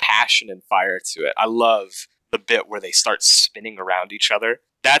like this passion and fire to it. I love the bit where they start spinning around each other.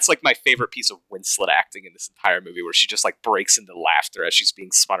 That's like my favorite piece of Winslet acting in this entire movie, where she just like breaks into laughter as she's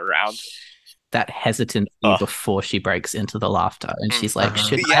being spun around. That hesitancy before she breaks into the laughter, and she's like,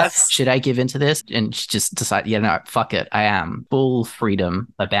 should I give into this? And she just decides, yeah, no, fuck it, I am. Full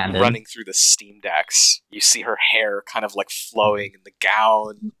freedom, abandon. Running through the steam decks, you see her hair kind of like flowing in the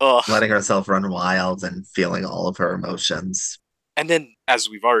gown. Ugh. Letting herself run wild and feeling all of her emotions. And then, as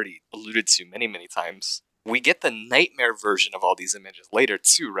we've already alluded to many, many times, we get the nightmare version of all these images later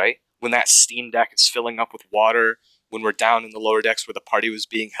too, right? When that steam deck is filling up with water, when we're down in the lower decks where the party was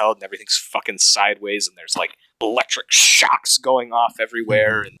being held and everything's fucking sideways and there's like electric shocks going off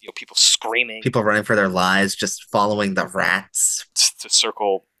everywhere and, you know, people screaming. People running for their lives, just following the rats. To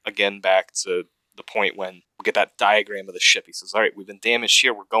circle again back to the point when we get that diagram of the ship. He says, all right, we've been damaged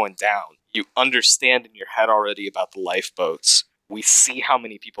here, we're going down. You understand in your head already about the lifeboats. We see how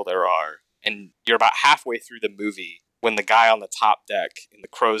many people there are. And you're about halfway through the movie when the guy on the top deck in the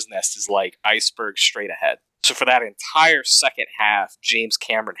crow's nest is like, iceberg straight ahead. So for that entire second half, James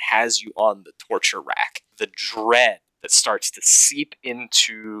Cameron has you on the torture rack. The dread that starts to seep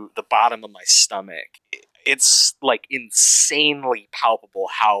into the bottom of my stomach. It's like insanely palpable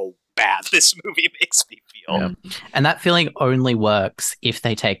how bad this movie makes me feel. Yeah. And that feeling only works if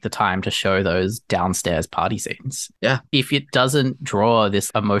they take the time to show those downstairs party scenes. Yeah. If it doesn't draw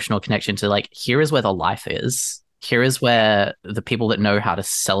this emotional connection to like, here is where the life is, Here is where the people that know how to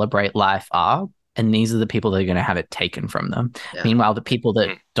celebrate life are. And these are the people that are going to have it taken from them. Yeah. Meanwhile, the people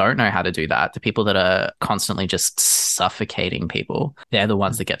that don't know how to do that, the people that are constantly just suffocating people, they're the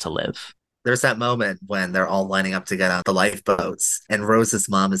ones that get to live. There's that moment when they're all lining up to get on the lifeboats, and Rose's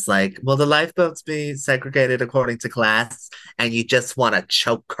mom is like, will the lifeboats be segregated according to class? And you just want to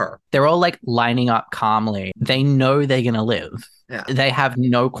choke her. They're all like lining up calmly. They know they're going to live. Yeah. They have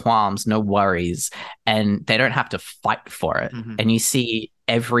no qualms, no worries, and they don't have to fight for it. And you see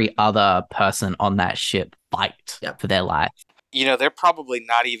every other person on that ship fight for their life. You know, they're probably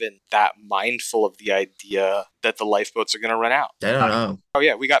not even that mindful of the idea that the lifeboats are going to run out. I don't know. Oh,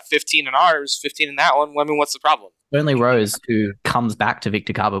 yeah, we got 15 in ours, 15 in that one. I mean, what's the problem? Only Rose, who comes back to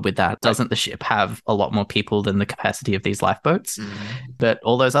Victor Garber with that, doesn't the ship have a lot more people than the capacity of these lifeboats? But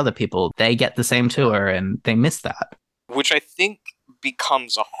all those other people, they get the same tour and they miss that. Which I think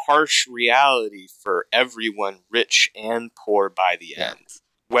becomes a harsh reality for everyone, rich and poor, by the end.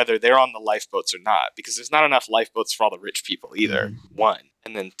 Whether they're on the lifeboats or not, because there's not enough lifeboats for all the rich people either, one.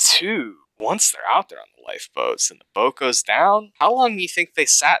 And then two, once they're out there on the lifeboats and the boat goes down, how long do you think they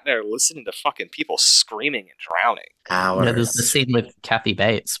sat there listening to fucking people screaming and drowning? Hours. Yeah, there's the scene with Kathy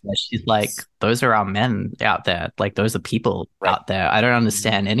Bates where she's like, those are our men out there. Like, those are people out there. I don't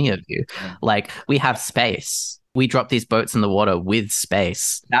understand any of you. Like, we have space. We drop these boats in the water with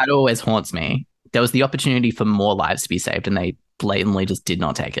space. That always haunts me. There was the opportunity for more lives to be saved, and they blatantly just did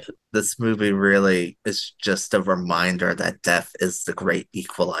not take it. This movie really is just a reminder that death is the great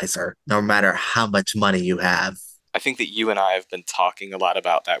equalizer, no matter how much money you have. I think that you and I have been talking a lot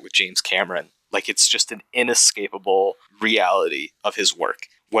about that with James Cameron. Like, it's just an inescapable reality of his work.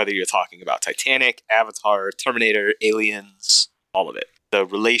 Whether you're talking about Titanic, Avatar, Terminator, Aliens, all of it. The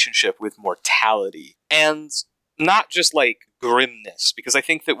relationship with mortality. And not just like grimness, because I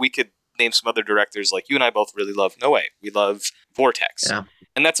think that we could name some other directors. Like, you and I both really love No Way. We love Vortex. Yeah.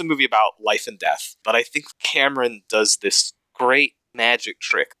 And that's a movie about life and death. But I think Cameron does this great magic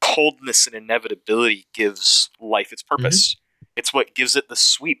trick. Coldness and inevitability gives life its purpose. It's what gives it the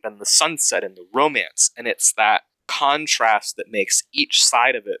sweep and the sunset and the romance. And it's that contrast that makes each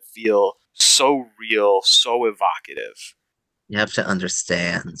side of it feel so real, so evocative. You have to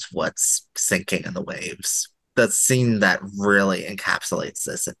understand what's sinking in the waves. The scene that really encapsulates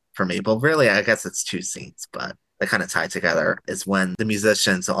this for me, but really, I guess it's two scenes, but they kind of tie together, is when the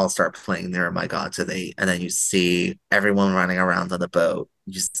musicians all start playing Near My God to Thee, and then you see everyone running around on the boat.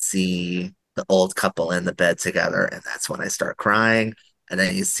 You see the old couple in the bed together, and that's when I start crying. And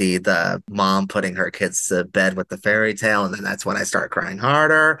then you see the mom putting her kids to bed with the fairy tale, and then that's when I start crying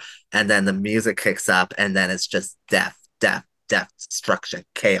harder. And then the music kicks up, and then it's just death, destruction,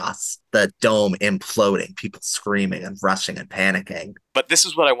 chaos, the dome imploding, people screaming and rushing and panicking. But this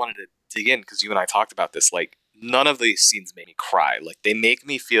is what I wanted to dig in, because you and I talked about this. Like, none of these scenes make me cry. Like, they make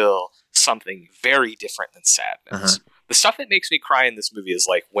me feel something very different than sadness. The stuff that makes me cry in this movie is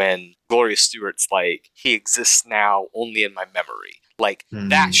like when Gloria Stewart's like, he exists now only in my memory. Like,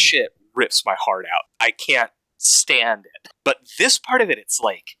 that shit rips my heart out. I can't stand it. But this part of it, it's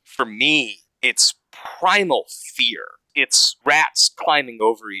like, for me, it's primal fear. It's rats climbing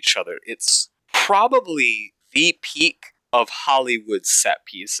over each other. It's probably the peak of Hollywood set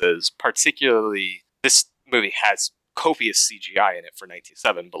pieces, particularly this movie has copious CGI in it for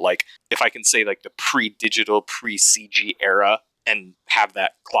 1997, but like, if I can say like the pre-digital, pre-CG era and have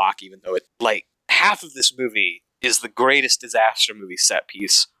that clock, even though it, like, half of this movie is the greatest disaster movie set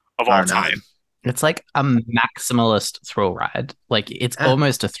piece of all time. It's like a maximalist thrill ride. Like, it's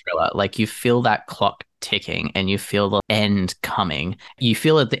almost a thriller. Like, you feel that clock ticking and you feel the end coming. You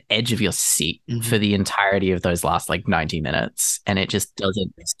feel at the edge of your seat for the entirety of those last like 90 minutes. And it just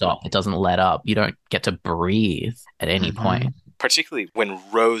doesn't stop. It doesn't let up. You don't get to breathe at any point. Particularly when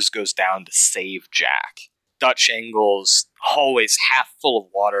Rose goes down to save Jack. Dutch angles, hallways half full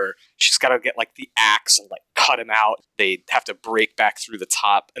of water. She's got to get like the axe and like cut him out. They have to break back through the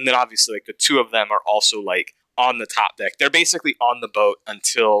top. And then obviously like the two of them are also like on the top deck. They're basically on the boat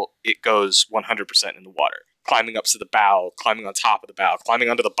until it goes 100% in the water. Climbing up to the bow, climbing on top of the bow,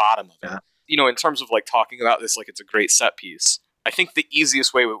 climbing onto the bottom of it. You know, in terms of like talking about this like it's a great set piece, I think the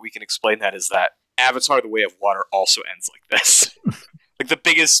easiest way we can explain that is that Avatar: The Way of Water also ends like this. Like, the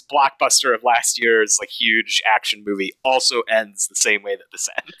biggest blockbuster of last year's like huge action movie also ends the same way that this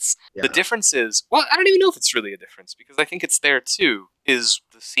ends. The difference is, well, I don't even know if it's really a difference, because I think it's there too, is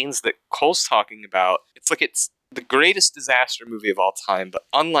the scenes that Cole's talking about. It's like it's the greatest disaster movie of all time, but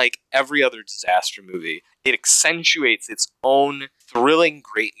unlike every other disaster movie, it accentuates its own thrilling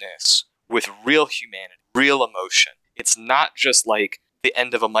greatness with real humanity, real emotion. It's not just like the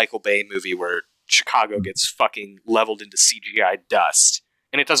end of a Michael Bay movie where Chicago gets fucking leveled into CGI dust,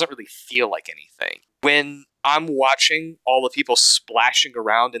 and it doesn't really feel like anything. When I'm watching all the people splashing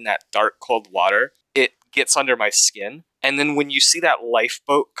around in that dark, cold water, it gets under my skin. And then when you see that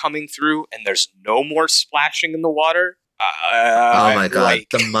lifeboat coming through and there's no more splashing in the water, oh my God, like,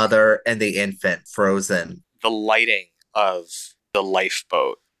 the mother and the infant frozen. the lighting of the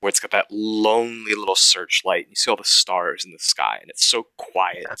lifeboat, where it's got that lonely little searchlight, and you see all the stars in the sky, and it's so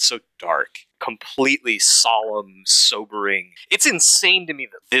quiet, it's so dark, completely solemn, sobering. It's insane to me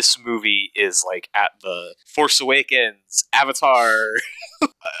that this movie is like at the Force Awakens, Avatar,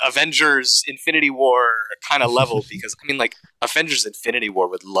 Avengers, Infinity War kind of level, because I mean, like, Avengers Infinity War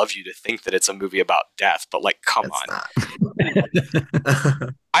would love you to think that it's a movie about death, but like, come on.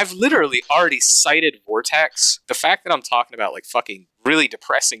 I've literally already cited Vortex. The fact that I'm talking about like fucking really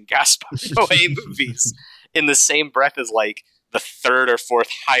depressing Gaspar Noé movies in the same breath as like the third or fourth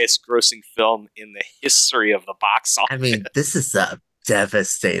highest grossing film in the history of the box office. I mean, this is a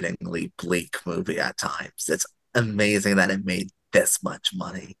devastatingly bleak movie at times. It's amazing that it made this much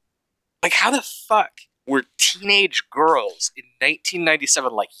money. Like, how the fuck were teenage girls in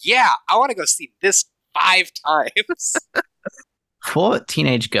 1997 like, yeah, I want to go see this 5 times? For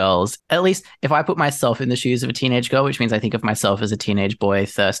teenage girls, at least if I put myself in the shoes of a teenage girl, which means I think of myself as a teenage boy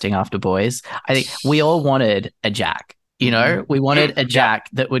thirsting after boys, I think we all wanted a Jack. You know, we wanted a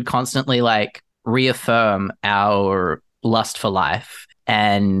Jack that would constantly like reaffirm our lust for life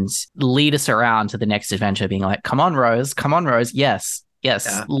and lead us around to the next adventure, being like, come on, Rose, yes,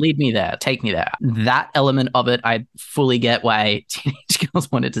 lead me there, take me there. That element of it, I fully get why teenage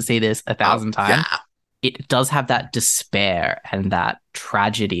girls wanted to see this 1,000 times. Yeah. It does have that despair and that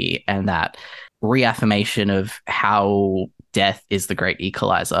tragedy and that reaffirmation of how death is the great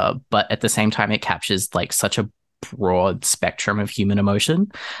equalizer, but at the same time, it captures like such a broad spectrum of human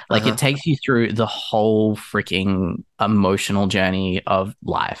emotion. Like it takes you through the whole freaking emotional journey of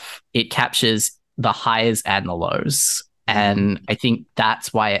life. It captures the highs and the lows. And I think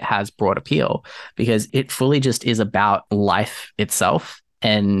that's why it has broad appeal, because it fully just is about life itself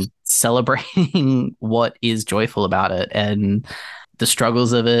and celebrating what is joyful about it and the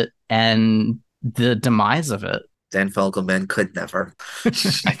struggles of it and the demise of it. Dan Fogelman could never. I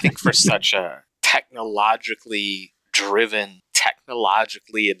think for such a technologically driven,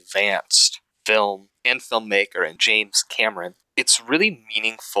 technologically advanced film and filmmaker, and James Cameron, it's really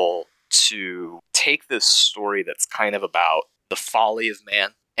meaningful to take this story that's kind of about the folly of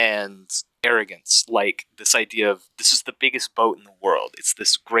man and arrogance, like this idea of this is the biggest boat in the world, it's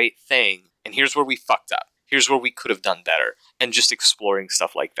this great thing, and here's where we fucked up, here's where we could have done better, and just exploring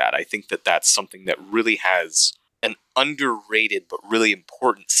stuff like that. I think that that's something that really has an underrated but really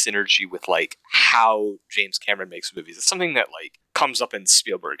important synergy with like how James Cameron makes movies. It's something that like comes up in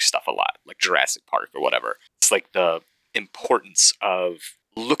Spielberg stuff a lot, like Jurassic Park or whatever. It's like the importance of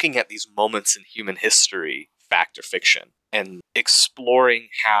looking at these moments in human history, fact or fiction, and exploring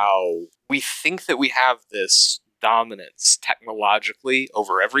how we think that we have this dominance technologically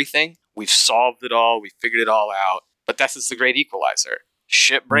over everything. We've solved it all. We figured it all out. But this is the great equalizer.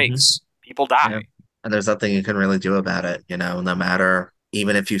 Shit breaks. People die. Yeah. And there's nothing you can really do about it, you know, no matter,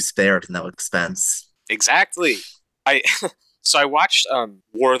 even if you spared no expense. Exactly. I watched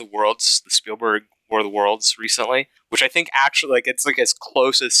War of the Worlds, the Spielberg War of the Worlds recently, which I think actually like it's like as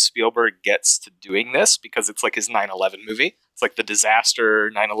close as Spielberg gets to doing this, because it's like his 9/11 movie. It's like the disaster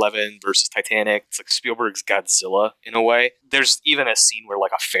 9/11 versus Titanic. It's like Spielberg's Godzilla in a way. There's even a scene where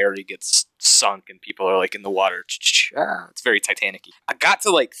like a ferry gets sunk and people are like in the water. It's very Titanic-y. I got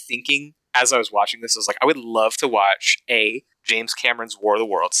to like thinking as I was watching this, I was like, I would love to watch A, James Cameron's War of the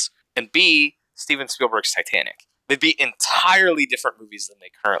Worlds, and B, Steven Spielberg's Titanic. They'd be entirely different movies than they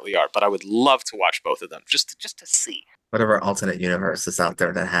currently are, but I would love to watch both of them just to see. Whatever alternate universe is out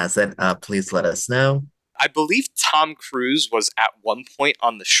there that has it, please let us know. I believe Tom Cruise was at one point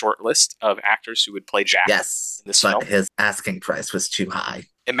on the short list of actors who would play Jack. Yes, in this but film. His asking price was too high.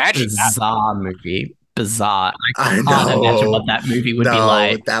 Imagine bizarre that movie. Bizarre. I can't know. imagine what that movie would be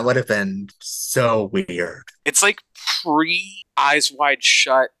like. That would have been so weird. It's like pre-Eyes Wide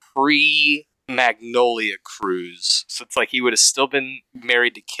Shut, pre-Magnolia Cruise. So it's like he would have still been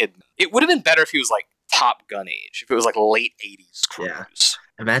married to Kidman. It would have been better if he was like Top Gun age, if it was like late 80s Cruise. Yeah.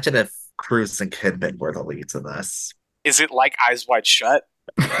 Imagine if Cruise and Kidman were the leads in this. Is it like Eyes Wide Shut?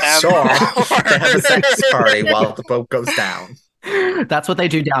 Sure. They have a sex party while the boat goes down. That's what they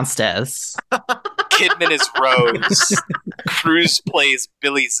do downstairs. Kidman is Rose. Cruise plays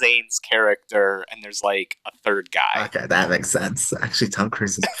Billy Zane's character, and there's like a third guy. Okay, that makes sense. Actually, Tom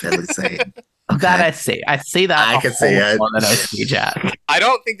Cruise is Billy Zane. That I see. I see that. I can see it. More than I see Jack. I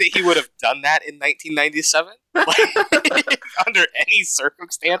don't think that he would have done that in 1997. Like, under any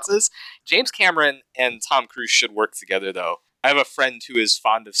circumstances. James Cameron and Tom Cruise should work together, though. I have a friend who is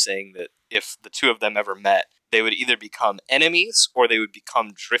fond of saying that if the two of them ever met, they would either become enemies or they would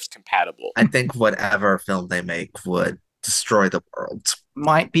become drift compatible. I think whatever film they make would destroy the world.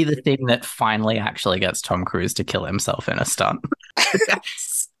 Might be the thing that finally actually gets Tom Cruise to kill himself in a stunt.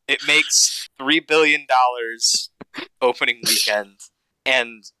 Yes. It makes $3 billion opening weekend,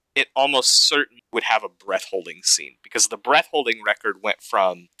 and it almost certainly would have a breath-holding scene, because the breath-holding record went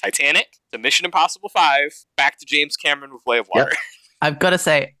from Titanic to Mission Impossible 5, back to James Cameron with Way of Water. Yep. I've got to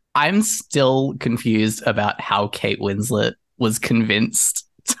say, I'm still confused about how Kate Winslet was convinced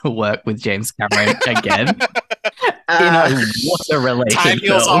to work with James Cameron again in a water-related Time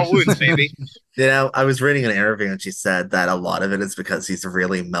heals film. all wounds, baby. You know, I was reading an interview and she said that a lot of it is because he's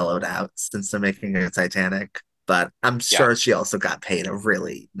really mellowed out since the making of Titanic. But I'm sure she also got paid a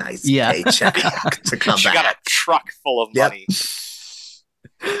really nice paycheck to come She back. got a truck full of money.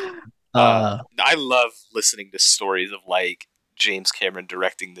 I love listening to stories of like James Cameron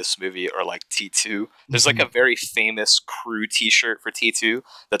directing this movie, or like T2. There's like a very famous crew t-shirt for T2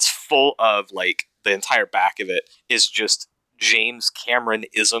 that's full of like the entire back of it is just James Cameron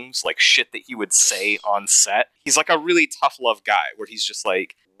isms, like shit that he would say on set. He's like a really tough love guy where he's just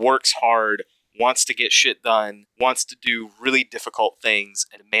like works hard, wants to get shit done, wants to do really difficult things,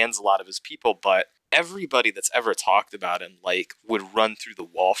 and demands a lot of his people, but everybody that's ever talked about him like would run through the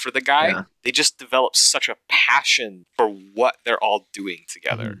wall for the guy. Yeah. They just develop such a passion for what they're all doing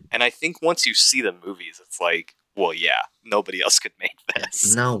together. And I think once you see the movies, it's like, well, yeah, nobody else could make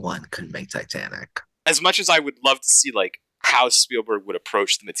this. No one could make Titanic. As much as I would love to see like how Spielberg would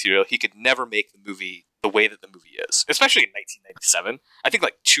approach the material, he could never make the movie the way that the movie is, especially in 1997. I think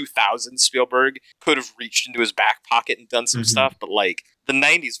like 2000 Spielberg could have reached into his back pocket and done some stuff, but like the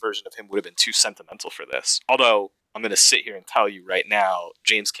 90s version of him would have been too sentimental for this. Although I'm going to sit here and tell you right now,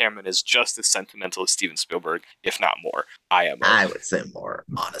 James Cameron is just as sentimental as Steven Spielberg, if not more. I would say more,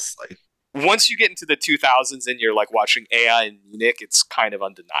 honestly. Once you get into the 2000s and you're like watching AI in Munich, it's kind of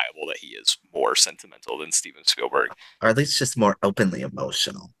undeniable that he is more sentimental than Steven Spielberg. Or at least just more openly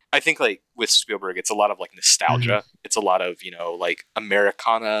emotional. I think like with Spielberg, it's a lot of like nostalgia. It's a lot of, you know, like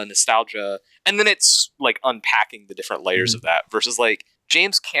Americana nostalgia. And then it's like unpacking the different layers of that versus like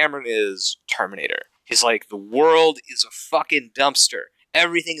James Cameron is Terminator. He's like, the world is a fucking dumpster.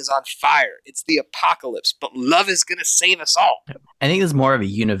 Everything is on fire. It's the apocalypse, but love is going to save us all. I think there's more of a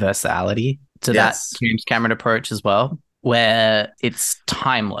universality to that James Cameron approach as well, where it's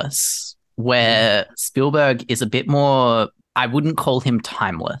timeless, where Spielberg is a bit more, I wouldn't call him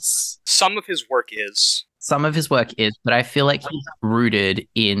timeless. Some of his work is. But I feel like he's rooted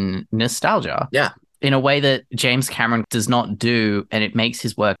in nostalgia. Yeah. In a way that James Cameron does not do, and it makes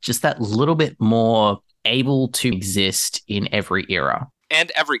his work just that little bit more able to exist in every era. And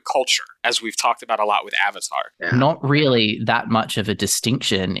every culture, as we've talked about a lot with Avatar. Yeah. Not really that much of a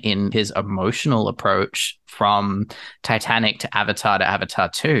distinction in his emotional approach from Titanic to Avatar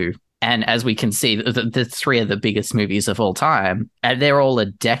 2. And as we can see, the three are the biggest movies of all time, and they're all a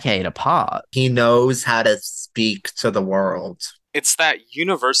decade apart. He knows how to speak to the world. It's that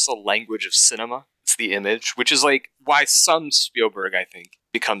universal language of cinema. It's the image, which is like why some Spielberg, I think,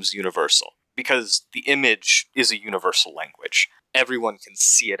 becomes universal. Because the image is a universal language. Everyone can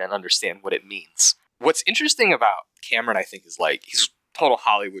see it and understand what it means. What's interesting about Cameron, I think, is like he's a total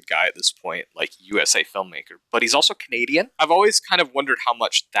Hollywood guy at this point, like USA filmmaker, but he's also Canadian. I've always kind of wondered how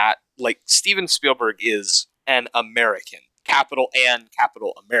much that, like Steven Spielberg is an American, capital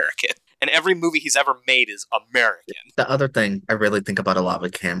American. And every movie he's ever made is American. The other thing I really think about a lot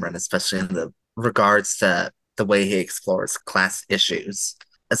with Cameron, especially in the regards to the way he explores class issues,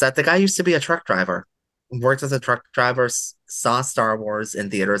 is that the guy used to be a truck driver. Worked as a truck driver, saw Star Wars in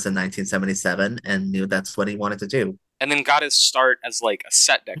theaters in 1977, and knew that's what he wanted to do. And then got his start as like a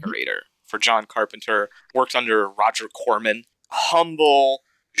set decorator for John Carpenter, worked under Roger Corman. Humble,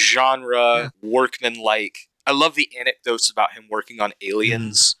 genre, workman-like. I love the anecdotes about him working on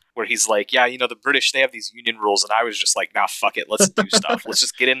Aliens, where he's like, yeah, you know, the British, they have these union rules, and I was just like, nah, fuck it, let's do stuff. Let's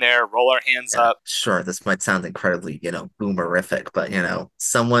just get in there, roll our hands up. Sure, this might sound incredibly, boomerific, but,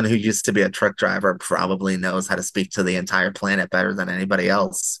 someone who used to be a truck driver probably knows how to speak to the entire planet better than anybody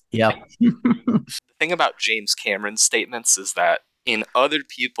else. Yeah. The thing about James Cameron's statements is that in other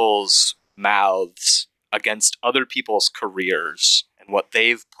people's mouths, against other people's careers, and what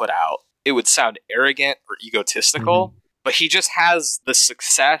they've put out, it would sound arrogant or egotistical. But he just has the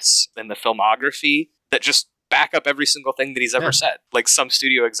success and the filmography that just back up every single thing that he's ever said. Like some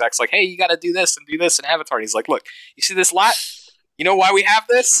studio exec's like, hey, you got to do this and Avatar. And he's like, look, you see this lot? You know why we have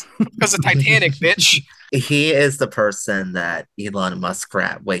this? Because of Titanic, bitch. He is the person that Elon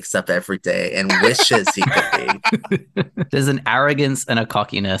Muskrat wakes up every day and wishes he could be. There's an arrogance and a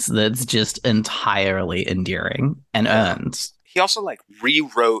cockiness that's just entirely endearing and earned. He also like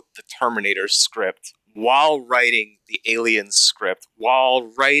rewrote the Terminator script while writing the Alien script, while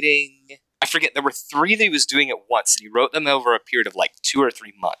writing, I forget, there were 3 that he was doing at once, and he wrote them over a period of like 2 or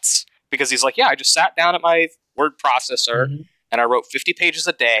 3 months. Because he's like, yeah, I just sat down at my word processor and I wrote 50 pages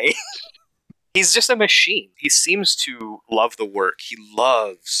a day. He's just a machine. He seems to love the work. He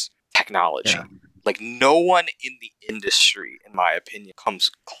loves technology. Yeah. Like no one in the industry, in my opinion, comes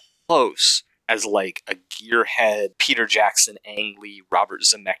close as like a gearhead, Peter Jackson, Ang Lee, Robert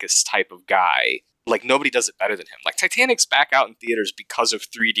Zemeckis type of guy. Like nobody does it better than him. Like Titanic's back out in theaters because of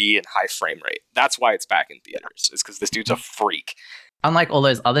 3D and high frame rate. That's why it's back in theaters. It's because this dude's a freak. Unlike all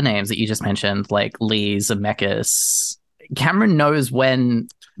those other names that you just mentioned, like Lee, Zemeckis, Cameron knows when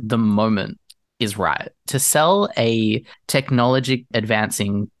the moment is right. To sell a technology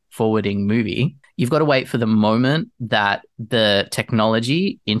advancing forwarding movie, you've got to wait for the moment that the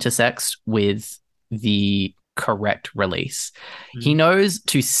technology intersects with the correct release. He knows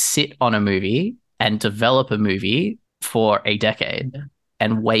to sit on a movie and develop a movie for a decade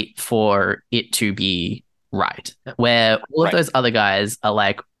and wait for it to be right. Where all of those other guys are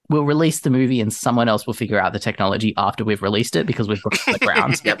like, we'll release the movie and someone else will figure out the technology after we've released it because we've got it on the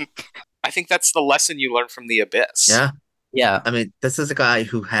ground. I think that's the lesson you learn from The Abyss. Yeah. I mean, this is a guy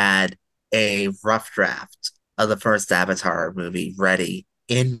who had a rough draft of the first Avatar movie ready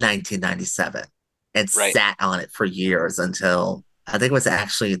in 1997 and sat on it for years until I think it was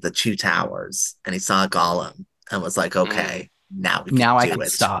actually the Two Towers, and he saw Gollum and was like, okay, now I can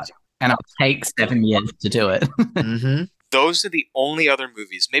start. And it'll take 7 years to do it. Those are the only other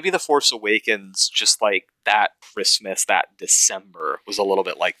movies. Maybe The Force Awakens, just like that Christmas, that December, was a little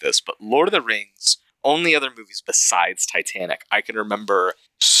bit like this. But Lord of the Rings, only other movies besides Titanic, I can remember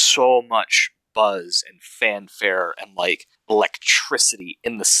so much buzz and fanfare and like electricity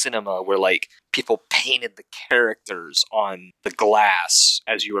in the cinema where like people painted the characters on the glass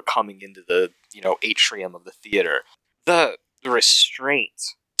as you were coming into the, atrium of the theater. The restraint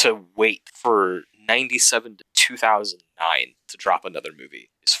to wait for 97 to 2009 to drop another movie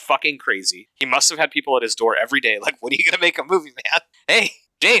is fucking crazy. He must have had people at his door every day like, when are you going to make a movie, man? Hey,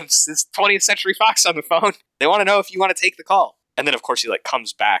 James, it's 20th Century Fox on the phone. They want to know if you want to take the call. And then, of course, he like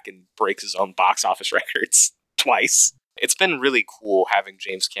comes back and breaks his own box office records twice. It's been really cool having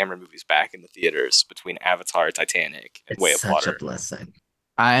James Cameron movies back in the theaters between Avatar, Titanic, and Way of Water. It's such a blessing.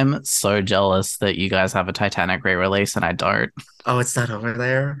 I'm so jealous that you guys have a Titanic re-release and I don't. Oh, it's not over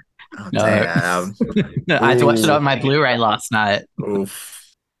there? Oh, no. Damn. No, I watched it on my Blu-ray last night.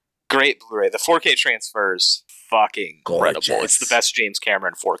 Oof. Great Blu-ray. The 4K transfers fucking gorgeous. Incredible. It's the best James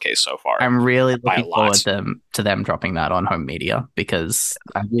Cameron 4K so far. I'm really looking forward to them dropping that on home media because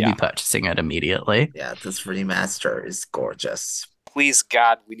I will be purchasing it immediately. Yeah, this remaster is gorgeous. Please,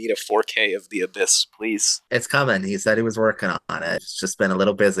 God, we need a 4K of The Abyss, please. It's coming. He said he was working on it. It's just been a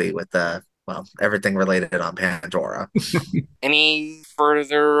little busy with everything related on Pandora. Any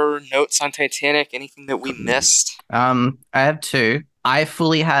further notes on Titanic? Anything that we missed? I have 2. I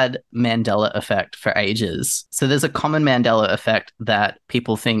fully had Mandela effect for ages. So there's a common Mandela effect that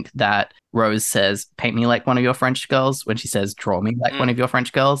people think that Rose says, paint me like one of your French girls, when she says, draw me like one of your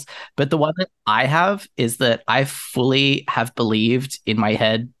French girls. But the one that I have is that I fully have believed in my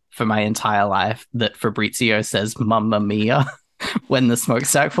head for my entire life that Fabrizio says, Mamma Mia, when the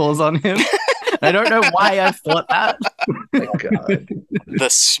smokestack falls on him. I don't know why I thought that. Oh my God. The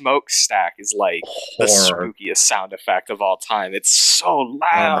smokestack is like the spookiest sound effect of all time. It's so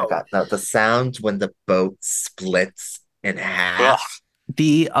loud. Oh my God. No, the sound when the boat splits in half. Ugh.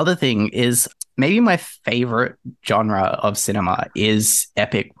 The other thing is maybe my favorite genre of cinema is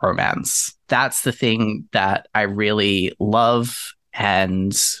epic romance. That's the thing that I really love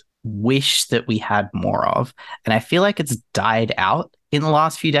and wish that we had more of. And I feel like it's died out in the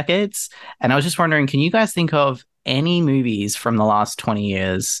last few decades. And I was just wondering, can you guys think of any movies from the last 20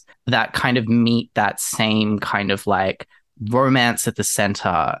 years that kind of meet that same kind of like romance at the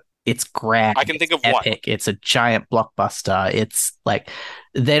center? It's grand. I can think of epic. one. It's a giant blockbuster. It's like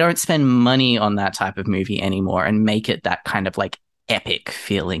they don't spend money on that type of movie anymore and make it that kind of like epic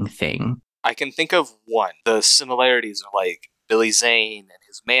feeling thing. I can think of one. The similarities are like Billy Zane and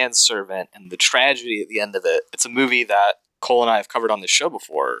his manservant and the tragedy at the end of it. It's a movie that Cole and I have covered on this show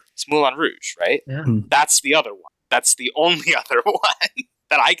before. It's Moulin Rouge, right? Yeah. That's the other one. That's the only other one.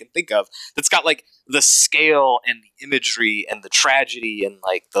 that I can think of that's got like the scale and the imagery and the tragedy and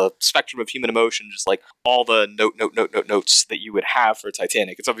like the spectrum of human emotion, just like all the notes that you would have for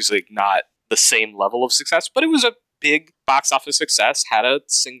Titanic. It's obviously not the same level of success, but it was a big box office success, had a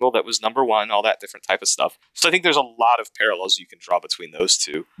single that was #1, all that different type of stuff. So I think there's a lot of parallels you can draw between those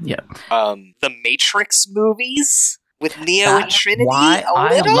two. Yeah. The Matrix movies with Neo and Trinity. Why a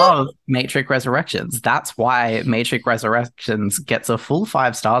I little? love Matrix Resurrections. That's why Matrix Resurrections gets a full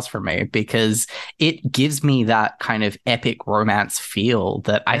 5 stars from me, because it gives me that kind of epic romance feel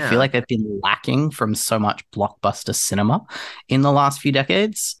that I feel like I've been lacking from so much blockbuster cinema in the last few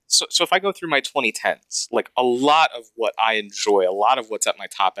decades. So if I go through my 2010s, like a lot of what I enjoy, a lot of what's at my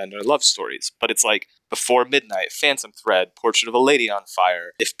top end are love stories, but it's like Before Midnight, Phantom Thread, Portrait of a Lady on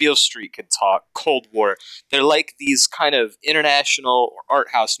Fire, If Beale Street Could Talk, Cold War. They're like these kind of international or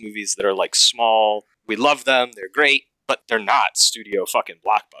art house movies that are like small. We love them. They're great, but they're not studio fucking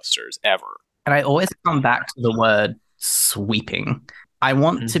blockbusters ever. And I always come back to the word sweeping. I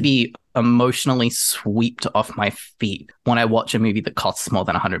want to be emotionally swept off my feet when I watch a movie that costs more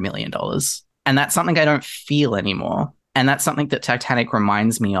than $100 million. And that's something I don't feel anymore. And that's something that Titanic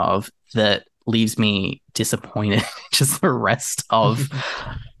reminds me of, that leaves me disappointed just the rest of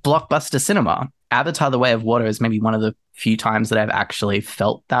blockbuster cinema. Avatar: The Way of Water is maybe one of the few times that I've actually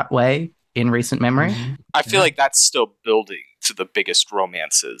felt that way in recent memory. I feel like that's still building to the biggest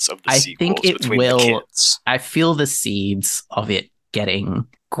romances of the sequels between the kids. I feel the seeds of it getting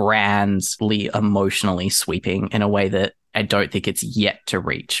grandly emotionally sweeping in a way that I don't think it's yet to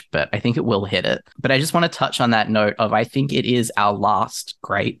reach, but I think it will hit it. But I just want to touch on that note of, I think it is our last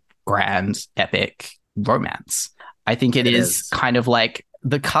great, grand, epic romance. I think it is kind of like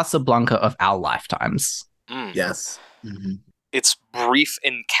the Casablanca of our lifetimes. Yes. Its brief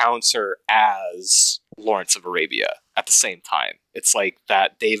encounter as Lawrence of Arabia at the same time. It's like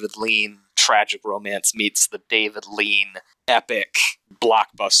that David Lean tragic romance meets the David Lean epic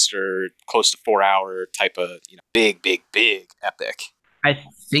blockbuster, close to 4-hour type of, big epic. I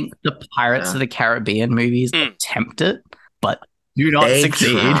think the Pirates of the Caribbean movies attempt it, but do not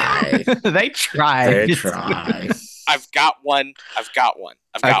succeed. They try. I've got one.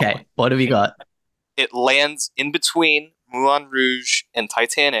 Okay, what have you got? It lands in between Moulin Rouge and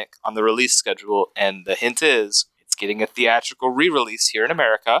Titanic on the release schedule, and the hint is it's getting a theatrical re-release here in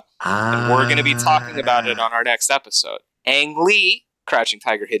America, and we're going to be talking about it on our next episode. Ang Lee, Crouching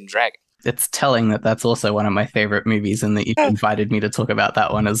Tiger, Hidden Dragon. It's telling that that's also one of my favorite movies, and that you invited me to talk about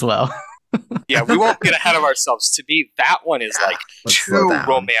that one as well. Yeah, we won't get ahead of ourselves. To me, that one is like two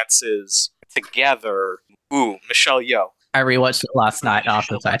romances together. Ooh, Michelle Yeoh. I rewatched it last night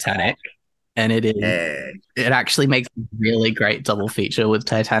after Titanic, and it actually makes a really great double feature with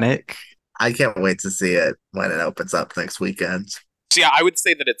Titanic. I can't wait to see it when it opens up next weekend. So yeah, I would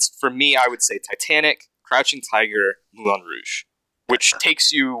say that it's, for me, I would say Titanic, Crouching Tiger, Moulin Rouge, which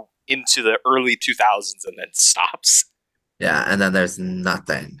takes you into the early 2000s and then stops. Yeah, and then there's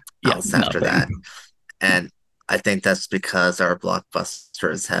nothing else after that. And I think that's because our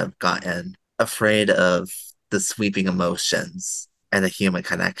blockbusters have gotten afraid of the sweeping emotions and the human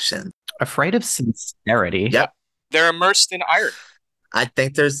connection. Afraid of sincerity. Yep. They're immersed in irony. I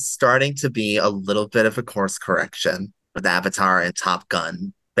think there's starting to be a little bit of a course correction with Avatar and Top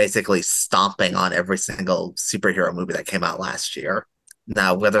Gun basically stomping on every single superhero movie that came out last year.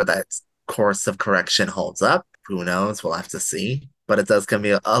 Now, whether that course of correction holds up, who knows? We'll have to see. But it does give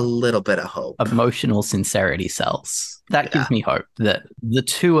me a little bit of hope. Emotional sincerity sells. That gives me hope that the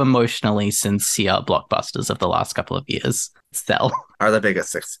two emotionally sincere blockbusters of the last couple of years sell. Are the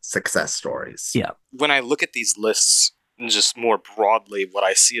biggest success stories. Yeah. When I look at these lists, and just more broadly, what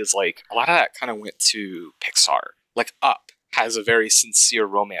I see is like a lot of that kind of went to Pixar. Like Up has a very sincere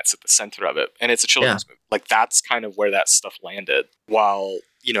romance at the center of it, and it's a children's movie. Like that's kind of where that stuff landed. While,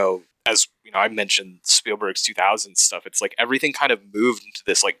 as I mentioned Spielberg's 2000 stuff, it's like everything kind of moved into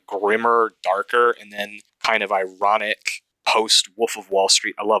this like grimmer, darker, and then kind of ironic post Wolf of Wall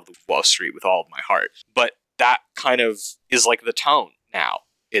Street. I love the Wall Street with all of my heart, but that kind of is like the tone now.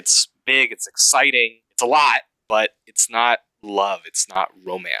 It's big, it's exciting, it's a lot, but it's not love, it's not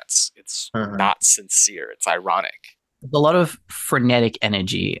romance, it's not sincere, it's ironic. There's a lot of frenetic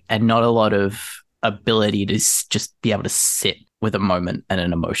energy and not a lot of ability to just be able to sit with a moment and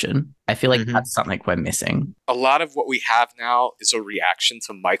an emotion. I feel like that's something we're missing. A lot of what we have now is a reaction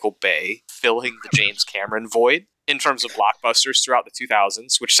to Michael Bay filling the James Cameron void in terms of blockbusters throughout the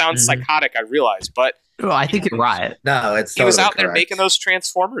 2000s, which sounds psychotic, I realize, but well, I think you're right. No, it's he was out there making those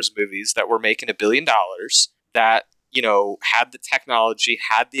Transformers movies that were making $1 billion, that had the technology,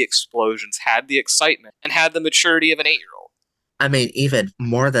 had the explosions, had the excitement, and had the maturity of an 8-year-old. I mean, even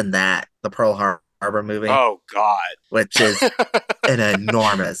more than that, the Harbor movie, Oh God. which is an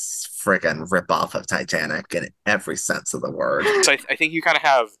enormous friggin' ripoff of Titanic in every sense of the word. So I think you kind of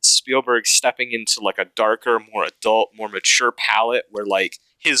have Spielberg stepping into like a darker, more adult, more mature palette where like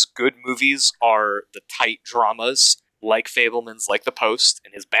his good movies are the tight dramas like Fableman's, like The Post,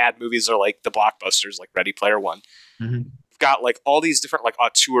 and his bad movies are like the blockbusters like Ready Player One. Mm-hmm. We've got like all these different like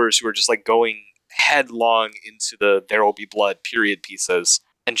auteurs who are just like going headlong into the There Will Be Blood period pieces.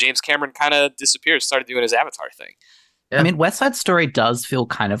 And James Cameron kind of disappears, started doing his Avatar thing. Yeah. I mean, West Side Story does feel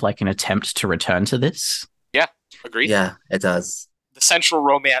kind of like an attempt to return to this. Yeah, agreed. Yeah, it does. The central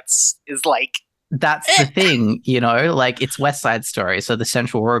romance is like... That's the thing, you know, like it's West Side Story, so the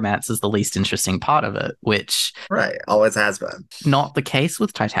central romance is the least interesting part of it, which Right, always has been. not the case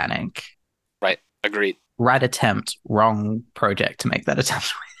with Titanic. Right, agreed. Right attempt, wrong project to make that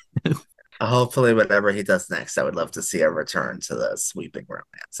attempt. Hopefully, whatever he does next, I would love to see a return to the sweeping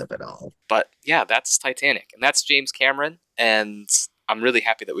romance of it all. But yeah, that's Titanic, and that's James Cameron, and I'm really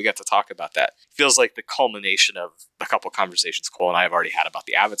happy that we got to talk about that. Feels like the culmination of a couple conversations Cole and I have already had about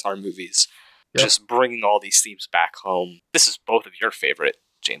the Avatar movies. Yep. Just bringing all these themes back home. This is both of your favorite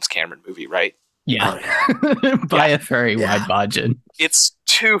James Cameron movie, right? Yeah. By a very wide margin. It's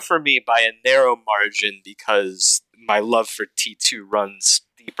 2 for me by a narrow margin because my love for T2 runs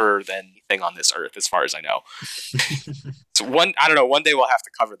deeper than anything on this earth, as far as I know. So one day we'll have to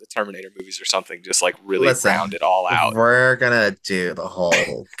cover the Terminator movies or something, just like really round it all out. We're gonna do the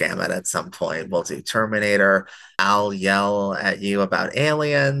whole gamut at some point. We'll do Terminator. I'll yell at you about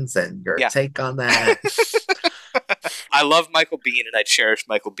aliens and your take on that. I love Michael Biehn and I cherish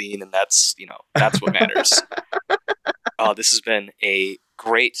Michael Biehn, and that's what matters. This has been a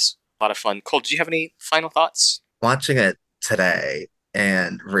lot of fun. Cole, do you have any final thoughts? Watching it today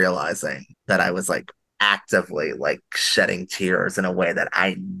and realizing that I was like actively like shedding tears in a way that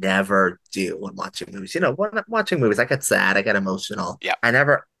I never do when watching movies. You know, when I'm watching movies, I get sad, I get emotional. Yeah. I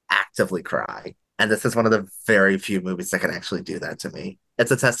never actively cry. And this is one of the very few movies that can actually do that to me. It's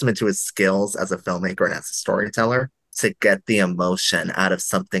a testament to his skills as a filmmaker and as a storyteller to get the emotion out of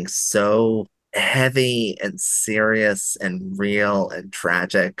something so heavy and serious and real and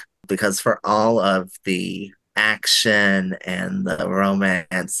tragic. Because for all of the action and the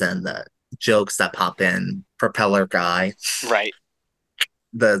romance and the jokes that pop in, propeller guy, right,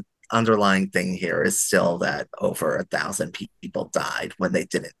 the underlying thing here is still that over 1,000 people died when they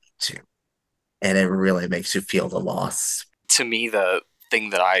didn't need to, and it really makes you feel the loss. To me, the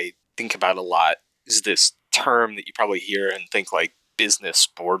thing that I think about a lot is this term that you probably hear and think like business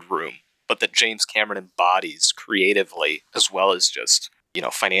boardroom, but that James Cameron embodies creatively as well as just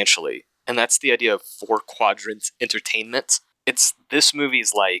financially, and that's the idea of 4-quadrant entertainment. This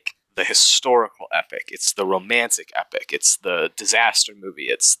movie's like the historical epic, it's the romantic epic, it's the disaster movie,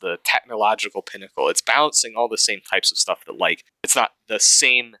 it's the technological pinnacle. It's balancing all the same types of stuff that, like, it's not the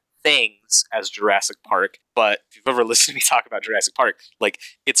same things as Jurassic Park, but if you've ever listened to me talk about Jurassic Park, like,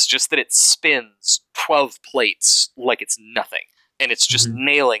 it's just that it spins 12 plates like it's nothing, and it's just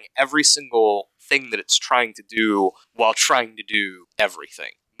nailing every single thing that it's trying to do while trying to do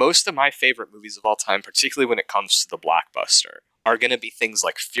everything. Most of my favorite movies of all time, particularly when it comes to the blockbuster, are going to be things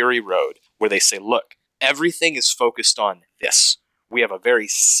like Fury Road, where they say, look, everything is focused on this. We have a very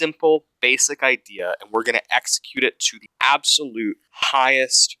simple, basic idea, and we're going to execute it to the absolute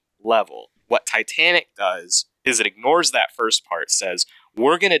highest level. What Titanic does is it ignores that first part, says,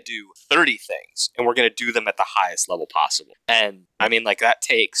 we're going to do 30 things, and we're going to do them at the highest level possible. And, I mean, like, it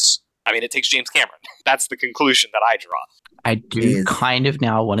takes James Cameron. That's the conclusion that I draw. I do kind of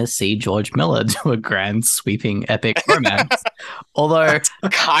now want to see George Miller do a grand, sweeping, epic romance. Although... That's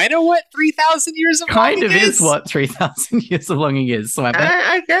kind of what 3,000 Years of Longing is. Kind of is what 3,000 Years of Longing is. So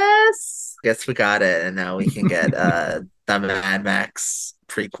I guess we got it, and now we can get the Mad Max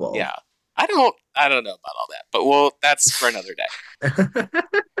prequel. Yeah. I don't know about all that, but that's for another day.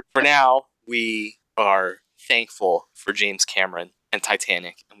 For now, we are thankful for James Cameron and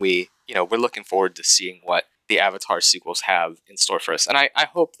Titanic, and we're looking forward to seeing what the Avatar sequels have in store for us. And I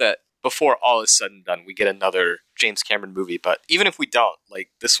hope that before all is said and done, we get another James Cameron movie. But even if we don't, like,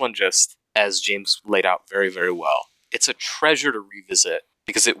 this one, just as James laid out very, very well, it's a treasure to revisit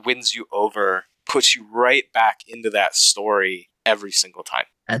because it wins you over, puts you right back into that story every single time.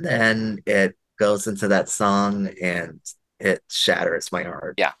 And then it goes into that song and it shatters my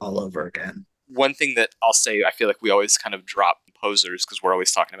heart all over again. One thing that I'll say, I feel like we always kind of drop composers because we're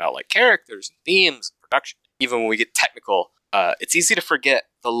always talking about like characters and themes and production. Even when we get technical, it's easy to forget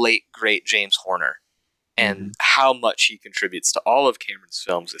the late, great James Horner and how much he contributes to all of Cameron's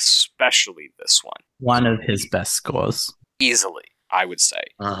films, especially this one. One of his best scores. Easily, I would say.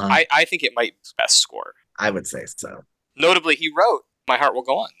 Uh-huh. I think it might be his best score. I would say so. Notably, he wrote My Heart Will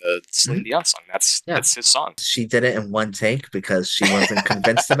Go On, the Celine Dion song. That's his song. She did it in one take because she wasn't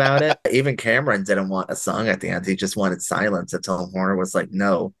convinced about it. Even Cameron didn't want a song at the end. He just wanted silence until Horner was like,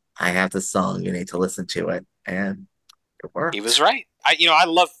 no, I have the song. You need to listen to it. And it worked. He was right. I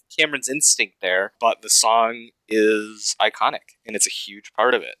love Cameron's instinct there, but the song is iconic, and it's a huge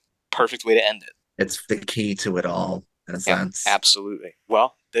part of it. Perfect way to end it. It's the key to it all, in a sense. Absolutely.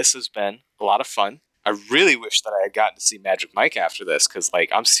 Well, this has been a lot of fun. I really wish that I had gotten to see Magic Mike after this, because,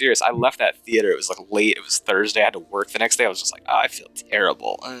 I'm serious. I left that theater. It was, late. It was Thursday. I had to work the next day. I was just like, I feel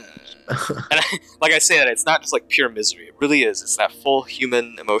terrible. And I say that, it's not just, pure misery. It really is. It's that full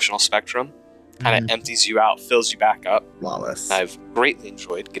human emotional spectrum. Kind of empties you out, fills you back up. Flawless. I've greatly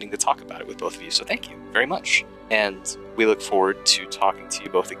enjoyed getting to talk about it with both of you, so thank you very much. And we look forward to talking to you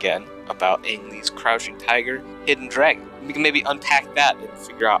both again about Ang Lee's Crouching Tiger, Hidden Dragon. We can maybe unpack that and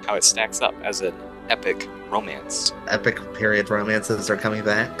figure out how it stacks up as an epic romance. Epic period romances are coming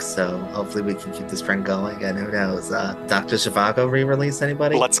back, so hopefully we can keep this trend going. And who knows, Dr. Zhivago re-release,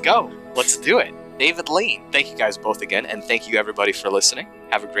 anybody? Let's go. Let's do it. David Lean. Thank you guys both again, and thank you everybody for listening.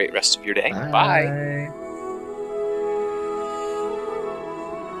 Have a great rest of your day. Bye.